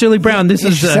singer, Shirley Brown. This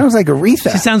is She sounds like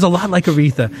Aretha. she sounds a lot like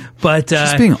Aretha, but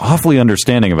She's being awfully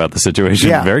understanding about the situation.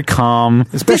 Yeah. Very calm.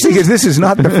 Especially because this is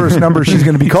not the first number she's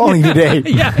going to be calling today.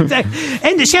 yeah, exactly.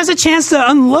 And she has a chance to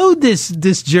unload this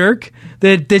jerk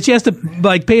that she has to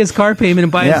like pay his car payment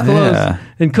and buy his clothes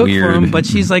and cook for Weird. him. But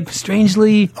she's like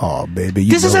strangely. Oh, baby.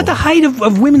 This is at the height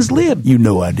of women's lib. You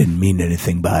know I didn't mean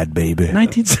anything by it, baby.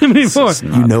 1974.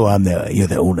 You know you're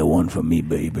the only one for me,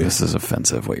 baby. This is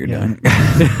offensive what you're doing.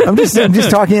 I'm just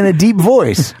talking in a deep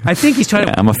voice. I think he's trying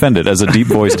to. I'm offended. As a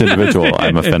deep-voiced individual,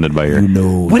 I'm offended by your You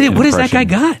know What is that guy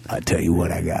got? I tell you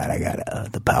what I got. I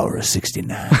got the power of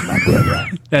 69, my brother.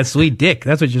 That sweet dick.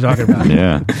 That's what you're talking about.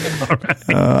 Yeah.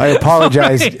 I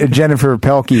apologize, Jennifer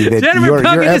Pelkey, that Jennifer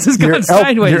Pelkey, this has gone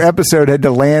sideways. your episode had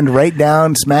to land right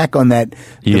down smack on that.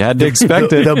 You had to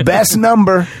expect it. The best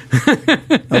number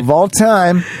of all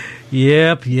time,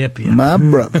 Yep. my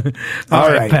brother. All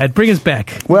right, Pat, bring us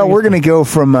back. Well, we're going to go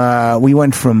from, we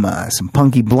went from some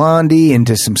punky Blondie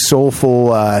into some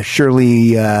soulful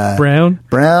Shirley Brown,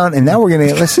 and now we're going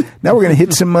to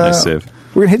hit some, Nice save.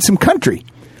 we're going to hit some country.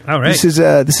 All right.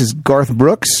 This is Garth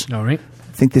Brooks. All right.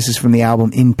 I think this is from the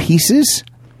album In Pieces.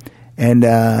 And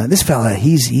this fella,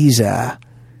 he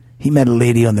met a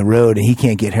lady on the road and he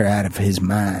can't get her out of his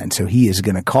mind. So he is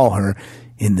going to call her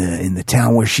in the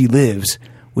town where she lives,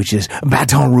 which is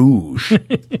Baton Rouge. A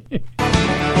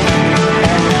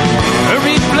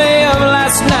replay of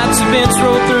last night's events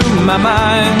rolled through my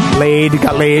mind.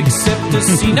 Got laid. Except a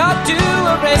scene or two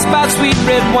erased by sweet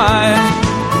red wine.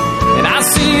 And I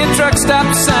see a truck stop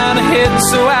sign ahead,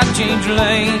 so I change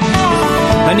lane.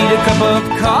 I need a cup of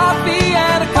coffee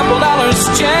and a couple dollars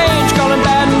change, calling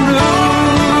Baton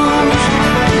Rouge.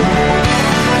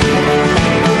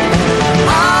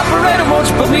 Operator, won't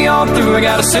you put me on through? I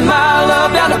gotta send my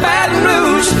love down to Baton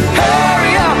Rouge.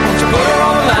 Hurry up, won't you put her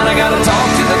on the line? I gotta talk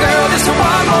to the girl just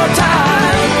one more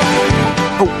time.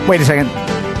 Oh, wait a second.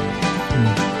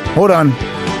 Hold on.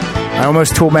 I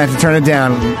almost told Matt to turn it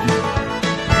down.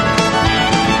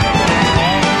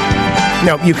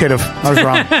 No, you could have. I was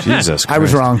wrong. Jesus Christ. I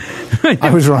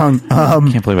was wrong. I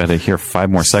Can't believe I had to hear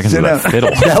 5 more seconds of that fiddle.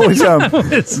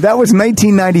 That was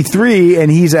 1993,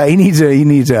 and he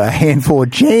needs a handful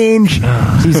of change.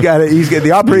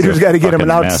 The operator's got to get him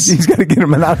he's got to get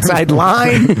him an outside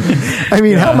line. I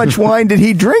mean, how much wine did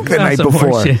he drink the night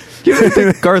before?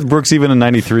 Garth Brooks, even in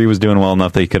 '93, was doing well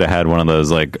enough that he could have had one of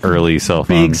those like early cell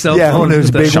phones. Big cell Yeah, one of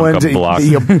those phones. big Chunk ones of block. that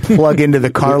you plug into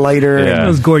the car lighter. Yeah. And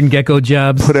Those Gordon Gekko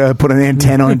jobs. put an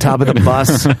antenna on top of the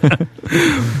bus.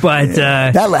 But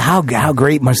How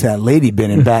great must that lady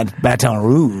been in Baton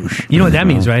Rouge? you know what that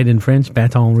means, right? In French,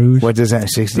 Baton Rouge. What does that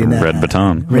 69? Red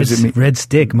baton. What does it mean? Red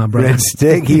stick, my brother. Red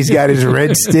stick. He's got his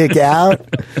red stick out,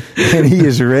 and he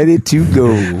is ready to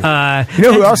go. You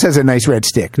know who else has a nice red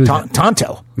stick?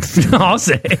 Tonto. I'll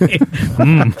say.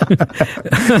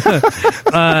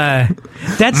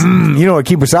 That's You know what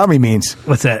Kibasami means?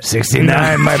 what's that?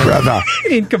 69, my brother.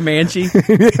 In Comanche.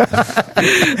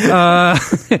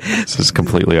 This is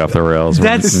completely off the rails. We're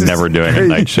That's- never doing a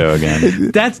night show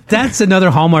again. That's another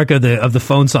hallmark of the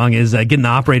phone song is getting the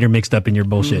operator mixed up in your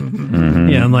bullshit.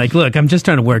 Yeah, I'm like, look, I'm just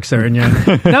trying to work, sir. And you're,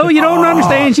 no, you don't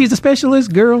understand. She's a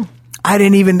specialist, girl. I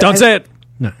didn't even. Don't say it.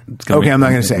 No. Okay, I'm not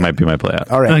going to say It it. might be my play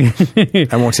out. All right.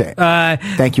 I won't say it.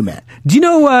 Thank you, Matt. Do you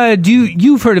know?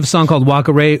 You've heard of a song called "Walk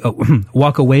Away"?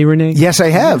 Walk Away, Renee. Yes, I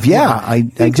have. Yeah. I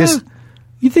just.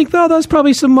 You think, well, those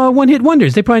probably some one-hit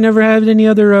wonders. They probably never had any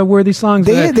other worthy songs.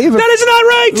 They have that is not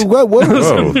right.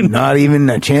 Whoa. Not even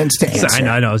a chance to answer. I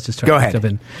know. I was just trying Go to ahead. jump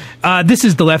in. This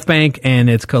is the Left Bank, and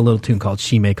it's got a little tune called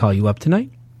 "She May Call You Up Tonight."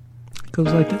 It goes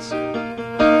like this.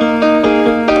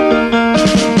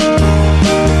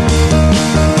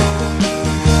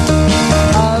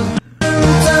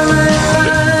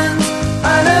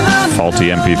 Faulty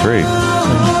MP3.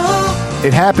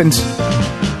 It happens.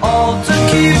 All to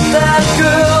keep that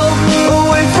girl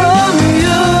away from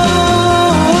you.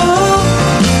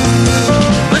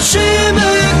 But she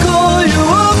may call you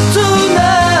up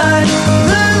tonight.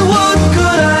 Then what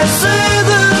could I say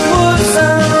that would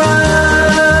sound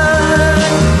right?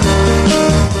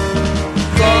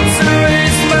 Thoughts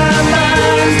erase my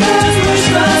mind. Just wish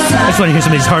I just want to hear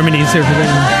some of these harmonies here for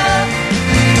them.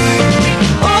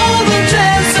 all the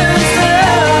chances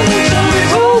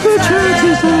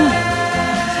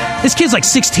This kid's like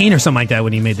 16 or something like that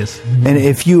when he made this. And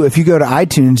if you go to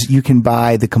iTunes, you can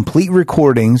buy the complete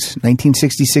recordings,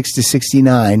 1966 to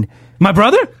 69. My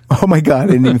brother? Oh my God! I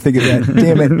didn't even think of that.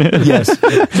 Damn it! Yes,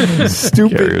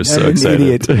 stupid. Gary was so I'm an excited.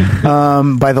 idiot.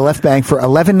 By the Left Bank for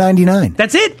 $11.99.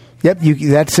 That's it? Yep.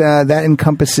 That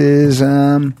encompasses.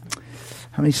 How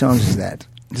many songs is that?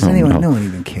 Does anyone? No one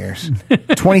even cares.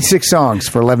 26 songs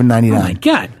for $11.99. Oh my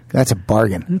God. That's a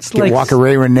bargain. It's Get like- Walk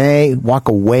Away,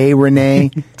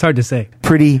 Renee. It's hard to say.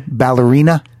 Pretty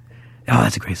Ballerina. Oh,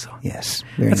 that's a great song. Yes.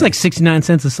 That's like 69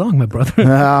 cents a song, my brother.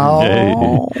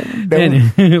 Oh.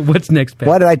 And what's next, Pat?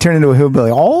 Why did I turn into a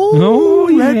hillbilly?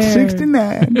 That's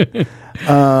 69.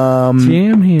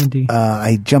 Jam handy.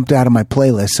 I jumped out of my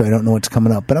playlist, so I don't know what's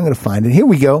coming up, but I'm going to find it. Here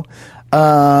we go. These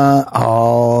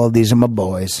are my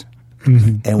boys.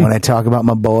 And when I talk about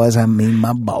my boys, I mean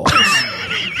my boys.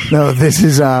 No, this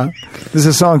is a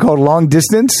song called Long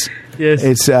Distance. Yes.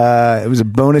 It was a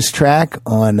bonus track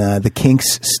on the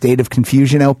Kinks' State of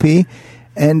Confusion LP.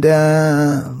 And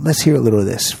let's hear a little of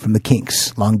this from the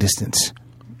Kinks, Long Distance.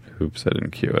 Oops, I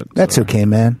didn't cue it. That's okay,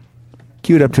 man.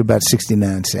 Cue it up to about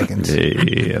 69 seconds. Hey,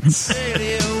 it's 3 days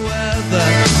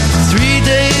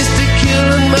to kill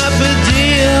and my per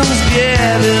diem's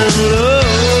getting low.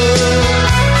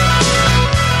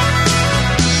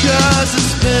 'Cause I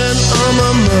spent all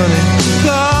my money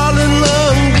calling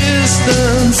long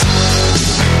distance.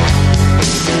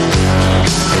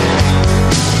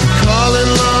 Calling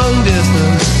long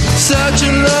distance, such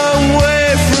a long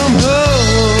way from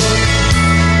home.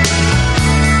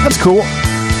 That's cool.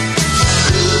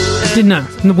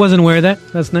 Wasn't aware of that.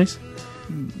 That's nice.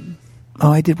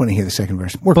 Oh, I did want to hear the second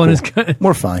verse. We're Bonus cool. cut.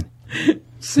 We're fine. you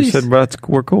said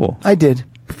we're cool. I did.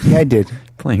 Yeah, I did.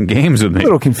 Playing games with me. A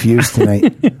little confused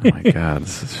tonight. Oh my god,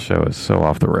 this show is so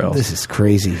off the rails. This is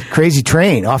crazy. Crazy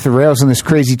train. Off the rails on this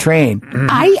crazy train.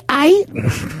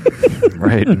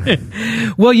 Right.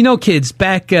 Well, you know, kids,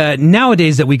 back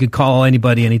nowadays that we could call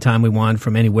anybody anytime we want,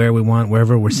 from anywhere we want,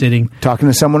 wherever we're sitting. Talking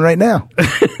to someone right now.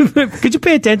 Could you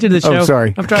pay attention to the show? Oh,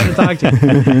 sorry. I'm trying to talk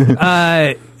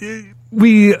to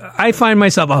you. I find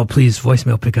myself, oh, please,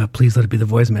 voicemail, pick up. Please let it be the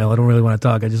voicemail. I don't really want to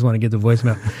talk. I just want to get the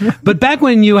voicemail. But back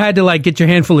when you had to, like, get your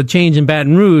handful of change in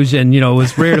Baton Rouge and, you know, it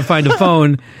was rare to find a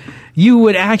phone, you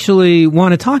would actually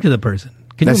want to talk to the person.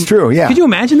 That's true, yeah. Could you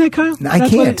imagine that, Kyle? I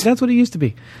can't. That's what it used to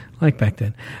be like back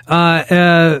then.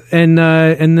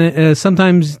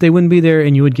 Sometimes they wouldn't be there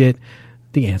and you would get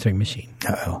the answering machine.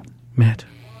 Uh-oh. Matt.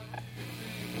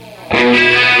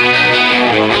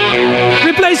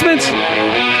 Replacements.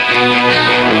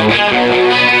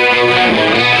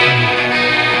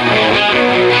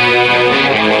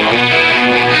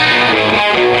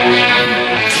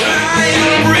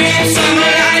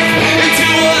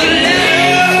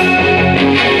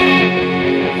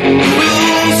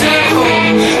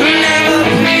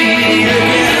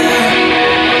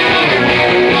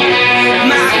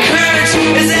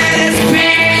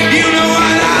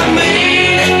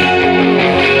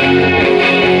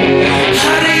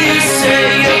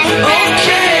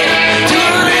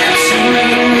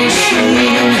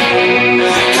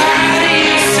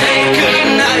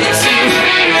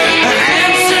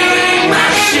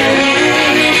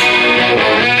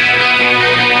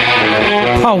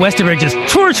 Paul Westerberg just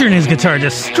torturing his guitar,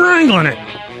 just strangling it,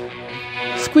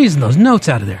 squeezing those notes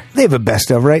out of there. They have a best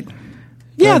of, right?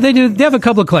 Yeah, they do. They have a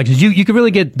couple of collections. You could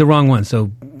really get the wrong one, so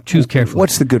choose carefully.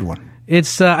 What's the good one?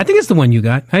 It's I think it's the one you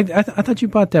got. I thought you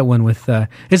bought that one with.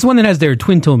 It's the one that has their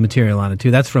twin tone material on it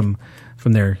too. That's from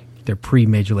their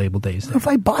pre-major label days. If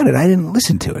I bought it, I didn't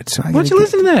listen to it. So why don't you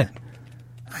listen to that?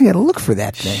 I got to look for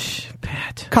that thing. Shh,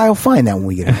 Pat. Kyle, find that when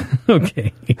we get home.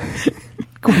 Okay.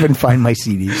 Go ahead and find my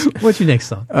CDs. What's your next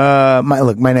song?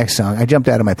 My next song. I jumped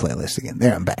out of my playlist again.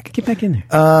 There, I'm back. Get back in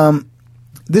there.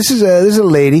 This is a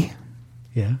lady.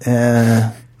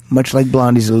 Yeah. Much like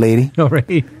Blondie's a lady. All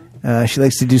right. She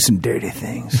likes to do some dirty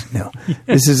things. No.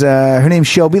 This is her name's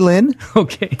Shelby Lynn.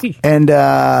 Okay. And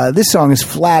this song is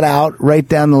flat out right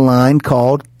down the line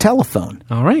called Telephone.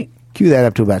 All right. Cue that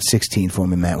up to about 16 for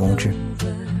me, Matt, won't you?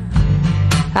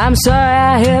 I'm sorry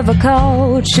I ever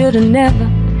called. Should've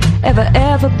never,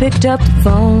 ever picked up the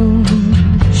phone.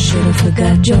 Should've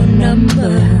forgot your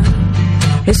number.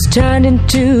 It's turned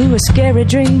into a scary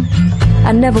dream.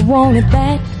 I never wanted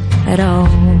that at all.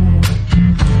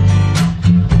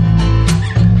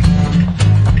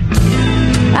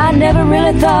 I never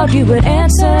really thought you would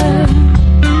answer.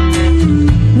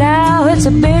 Now it's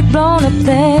a big blown up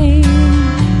thing.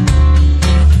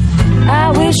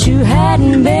 I wish you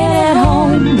hadn't been at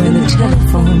home when the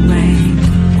telephone rang.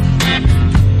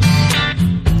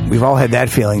 We've all had that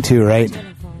feeling too, right?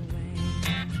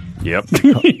 Yep.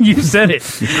 You said it.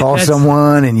 You call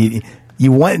someone and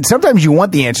you want, sometimes you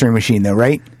want the answering machine though,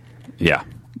 right? Yeah.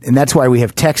 And that's why we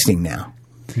have texting now.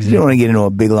 You don't want to get into a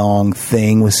big long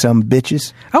thing with some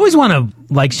bitches. I always want to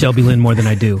like Shelby Lynn more than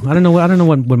I do. I don't know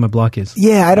what my block is.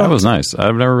 Yeah, I don't. That was nice.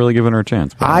 I've never really given her a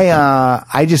chance. But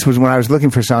I just was, when I was looking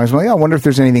for songs, I'm like, I wonder if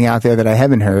there's anything out there that I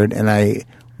haven't heard. And I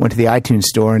went to the iTunes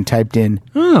store and typed in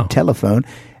telephone.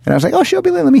 And I was like, oh,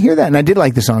 Shelby Lynn, let me hear that. And I did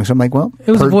like the song. So I'm like, well,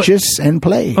 It was purchase and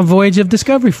play. A voyage of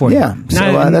discovery for you. Yeah. So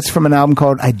Now, that's from an album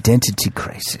called Identity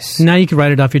Crisis. now you can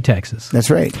write it off your taxes. That's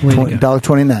right. Way to go.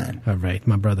 $1.29. All right,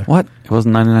 my brother. What? It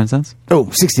wasn't 99 cents? Oh,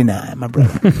 69, my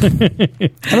brother. I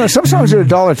don't know, some songs are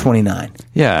 $1.29.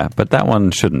 Yeah, but that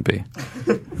one shouldn't be.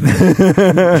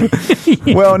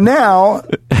 Well, now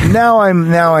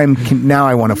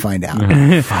I want to find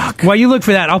out. While you look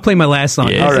for that, I'll play my last song.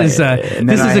 Yeah. This All right. is And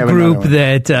this then is I a have group another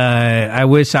that I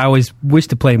always wish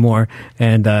to play more,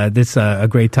 and this a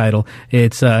great title.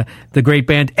 It's the great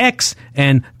band X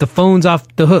and The Phone's Off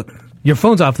the Hook. Your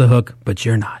phone's off the hook, but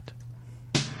you're not.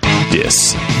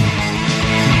 Dis.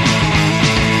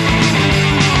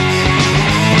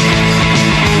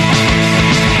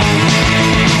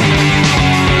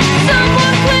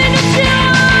 Someone clean the tune.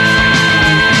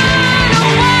 A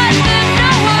one that no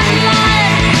one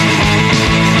likes.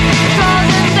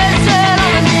 Causing dead set on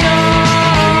the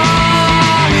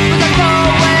neon. With a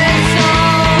cold wet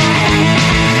song. We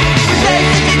paid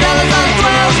 $50 on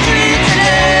 12th Street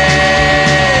today.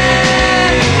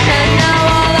 And now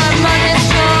all that money's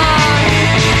gone.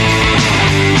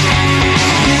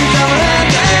 You don't have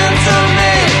to answer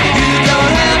me. You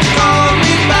don't have to call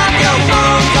me back. Your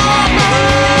phone's on the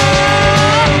hook.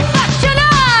 But you're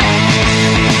not.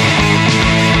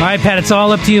 All right, Pat, it's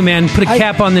all up to you, man. Put a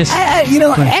cap on this.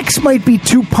 X might be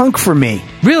too punk for me.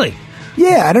 Really?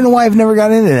 Yeah, I don't know why I've never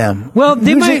got into them. Well,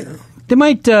 they Who's might. it? They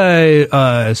might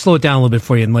slow it down a little bit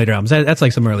for you in later albums. That's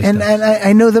like some early And stuff.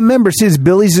 I know the members. It's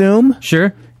Billy Zoom.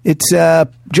 Sure, It's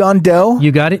John Doe.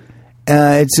 you got it.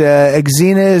 It's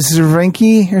Exina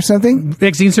Zervenke or something.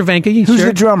 Exene Cervenka, Who's sure.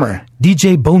 the drummer?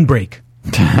 DJ Bonebreak.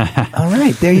 All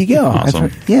right, there you go. That's Awesome.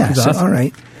 right. Yeah, He's so, awesome. all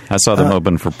right. I saw them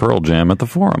open for Pearl Jam at the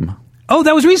Forum. Oh,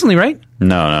 that was recently, right?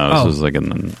 No, this Oh. was like in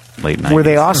the late 90s. Were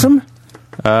they awesome?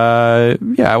 Yeah,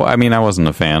 I mean, I wasn't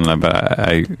a fan, but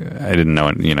I didn't know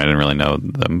it. I didn't really know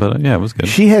them, but yeah, it was good.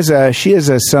 She has a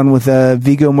son with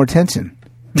Viggo Mortensen.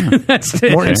 That's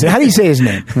it. Mortensen. How do you say his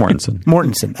name? Mortensen.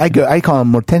 Mortensen. I call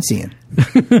him Mortensian.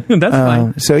 That's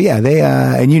fine. So yeah, they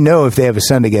and if they have a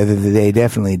son together, they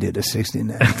definitely did a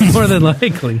 69. More than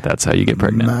likely. That's how you get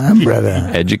pregnant. My brother.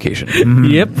 Education.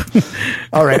 Yep.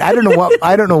 All right, I don't know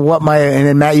what my and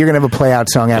then Matt, you're gonna have a play out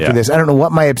song after Yeah. this. I don't know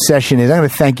what my obsession is. I'm gonna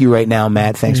thank you right now,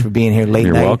 Matt. Thanks for being here late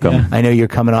You're night. welcome. I know you're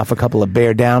coming off a couple of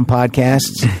Bear Down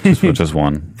podcasts, Just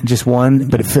one. just one,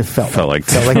 but it felt like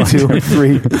two or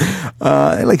three.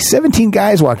 Like 17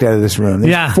 guys walked out of this room.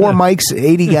 There's Yeah. 4 mics,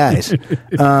 80 guys.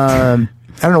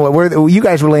 I don't know where you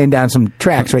guys were laying down some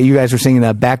tracks, right? You guys were singing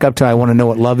back up to "I Want to Know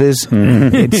What Love Is."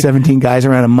 It's 17 guys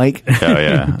around a mic. Oh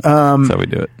yeah, that's how we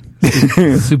do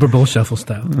it. Super Bowl shuffle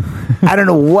style. I don't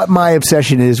know what my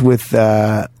obsession is with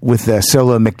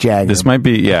solo Mick Jagger. This might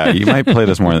be, you might play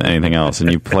this more than anything else,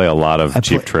 and you play a lot of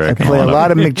Cheap Trick. I play a lot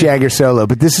of Mick Jagger solo,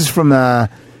 but this is from a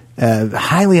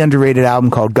highly underrated album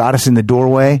called "Goddess in the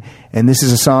Doorway," and this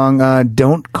is a song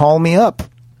 "Don't Call Me Up."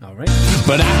 All right.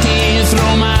 But I can't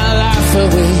throw my life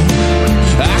away.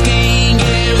 I can't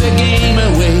give the game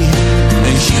away.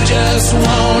 And you just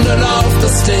wandered off the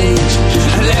stage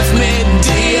and left me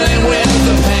dealing with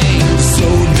the pain. So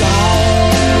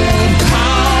don't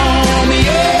call me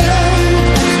up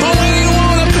when you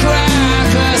wanna cry,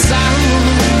 'cause I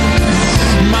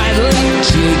might let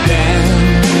you down.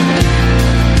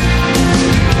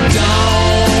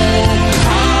 Don't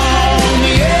call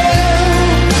me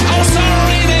up. Oh,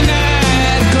 sorry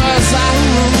tonight, 'cause I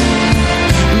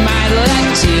might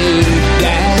let you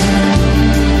down.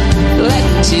 Let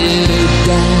you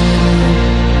down.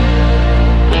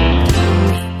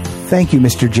 Thank you,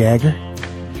 Mr. Jagger.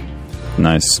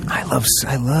 Nice. I love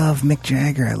Mick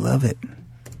Jagger. I love it.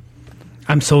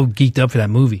 I'm so geeked up for that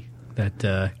movie.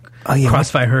 That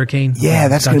Crossfire Hurricane. Yeah,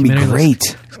 that's going to be documentary.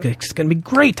 great. It's going to be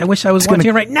great. I wish I was watching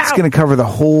it right now. It's going to cover the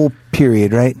whole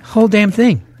period, right? Whole damn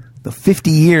thing. The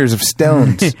 50 years of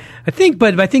Stones. I think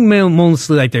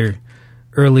mostly like their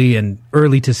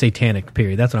early to satanic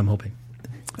period. That's what I'm hoping.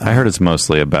 I heard it's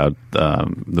mostly about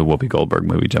the Whoopi Goldberg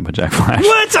movie Jumpin' Jack Flash.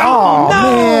 What? Oh, no!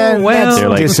 man.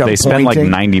 Well, They spend like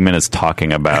disappointing. 90 minutes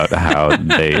talking about how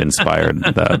they inspired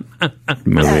that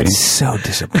movie. That's so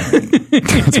disappointing.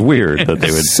 It's weird that they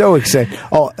would. So excited.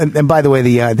 Oh, and by the way,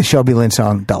 the Shelby Lynn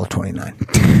song,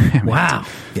 $1.29. wow.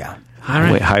 Yeah. All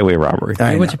right. Highway robbery.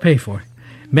 I What know. you pay for?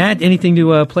 Matt, anything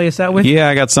to play us out with? Yeah,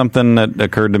 I got something that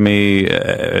occurred to me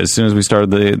as soon as we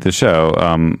started the show.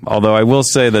 Although I will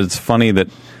say that it's funny that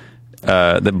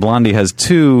that Blondie has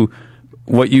two.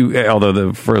 Although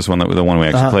the first one, the one we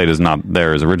actually played, is not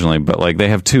theirs originally, but like they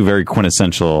have two very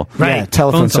quintessential. Right. Yeah,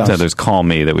 telephone Phone songs. There's "Call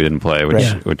Me" that we didn't play,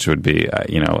 which would be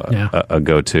Yeah. a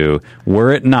go-to.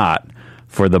 Were it not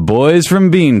for the boys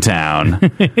from Beantown.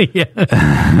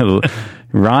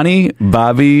 Ronnie,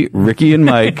 Bobby, Ricky, and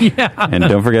Mike. And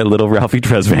don't forget little Ralphie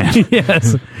Tresvant.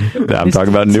 Yes. I'm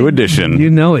talking about New Edition. You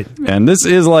know it. And this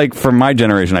is like, for my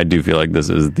generation, I do feel like this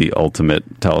is the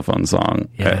ultimate telephone song.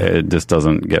 Yeah. It just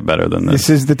doesn't get better than this. This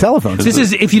is the telephone. This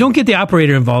is, if you don't get the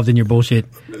operator involved in your bullshit,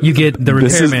 you get the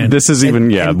repairman. This is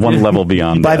even, one level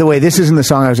beyond By that. the way, this isn't the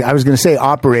song I was going to say.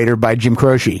 Operator by Jim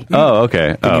Croce. Oh,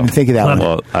 okay. Didn't even think of that one.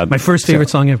 Well, My first favorite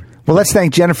song ever. Well, let's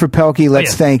thank Jennifer Pelkey.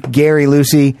 Let's thank Gary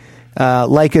Lucy.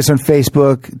 Like us on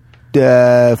Facebook.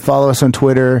 Follow us on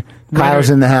Twitter. Kyle's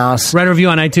in the house. Write a review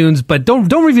on iTunes, but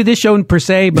don't review this show per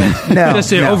se, but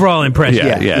just an overall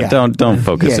impression. Yeah. Don't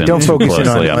focus in don't focus in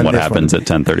closely on on what this happens at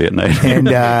 10:30 at night.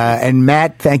 And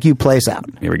Matt, thank you. Play us out.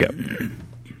 Here we go.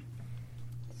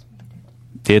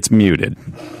 It's muted.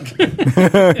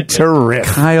 Terrific.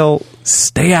 Kyle,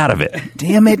 stay out of it.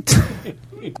 Damn it.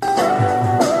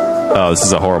 Oh, this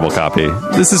is a horrible copy.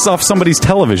 This is off somebody's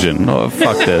television. Oh,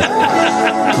 fuck this.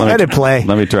 Let it play.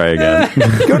 Let me try again.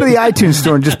 Go to the iTunes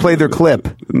store and just play their clip.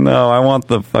 No, I want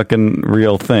the fucking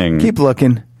real thing. Keep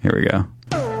looking. Here we go.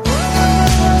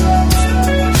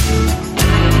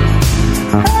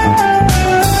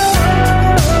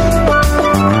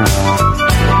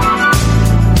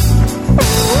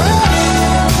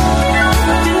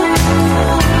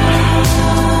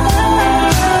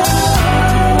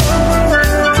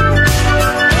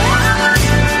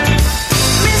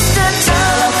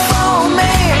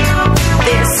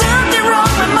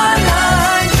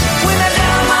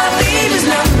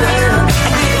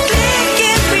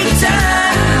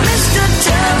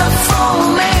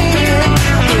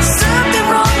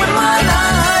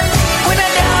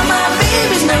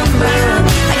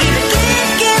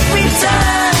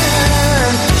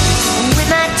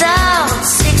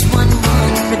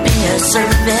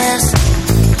 Service.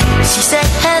 She said,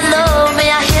 hey.